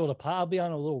still gonna be able to. I'll be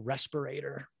on a little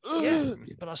respirator. Yeah,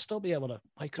 but I'll still be able to.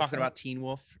 Talking about Teen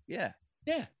Wolf. Yeah,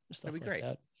 that'd be great.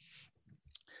 That.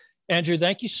 Andrew,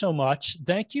 thank you so much.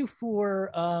 Thank you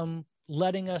for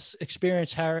letting us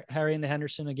experience Harry and the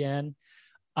Henderson again.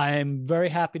 I'm very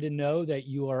happy to know that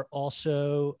you are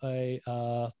also a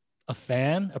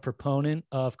fan, a proponent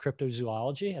of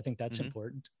cryptozoology. I think that's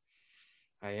important.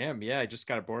 I am. Yeah, I just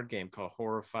got a board game called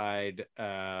Horrified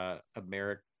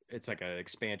America. It's like an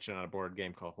expansion on a board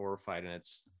game called Horrified, and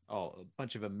it's all a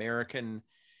bunch of American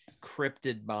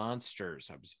cryptid monsters.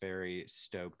 I was very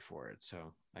stoked for it,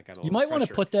 so I got a. You might want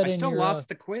to put that in. I still lost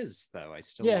the quiz though. I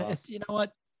still lost. You know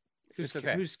what? Who's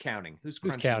counting? Who's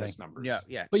crunching counting? Those numbers?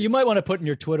 Yeah. But you might want to put in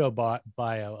your Twitter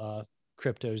bio,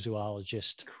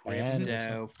 cryptozoologist fan.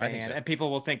 And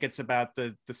people will think it's about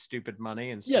the stupid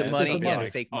money and stuff. Yeah, money,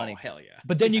 like, fake money. Hell yeah.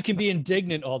 But then you can be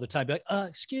indignant all the time. Be like,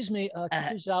 excuse me,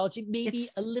 cryptozoology, maybe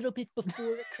a little bit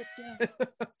before the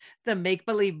crypto. The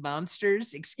make-believe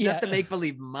monsters, not the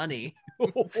make-believe money.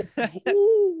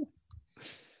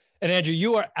 And Andrew,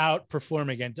 you are out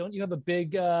performing again. Don't you have a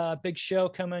big show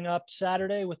coming up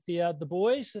Saturday with the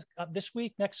boys this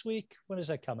week, next week? When is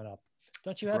that coming up?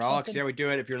 Don't you have something? Yeah, we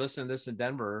do it. If you're listening to this in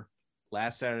Denver,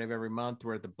 last Saturday of every month,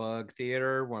 we're at the Bug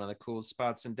Theater, one of the coolest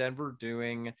spots in Denver,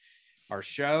 doing our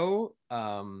show.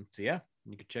 So yeah,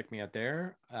 you can check me out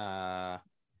there.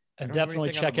 And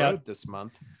definitely check out this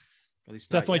month. At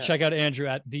least definitely check out Andrew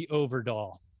at the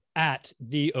Overdoll, not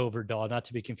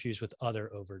to be confused with other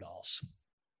Overdolls.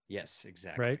 Yes,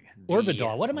 exactly. Right.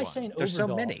 Orvidol. What am I saying? There's so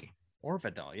many.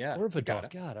 Orvidol. Yeah. Orvidol.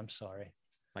 God, I'm sorry.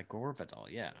 Like Orvidol.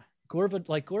 Yeah.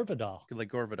 Like Gorvidol. Like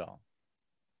Gorvidol.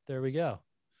 There we go.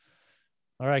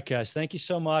 All right, guys. Thank you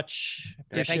so much.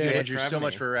 Thank you, Andrew, so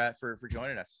much for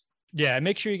joining us. Yeah,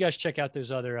 make sure you guys check out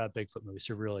those other Bigfoot movies.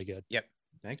 They're really good. Yep.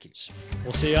 Thank you.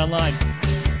 We'll see you online.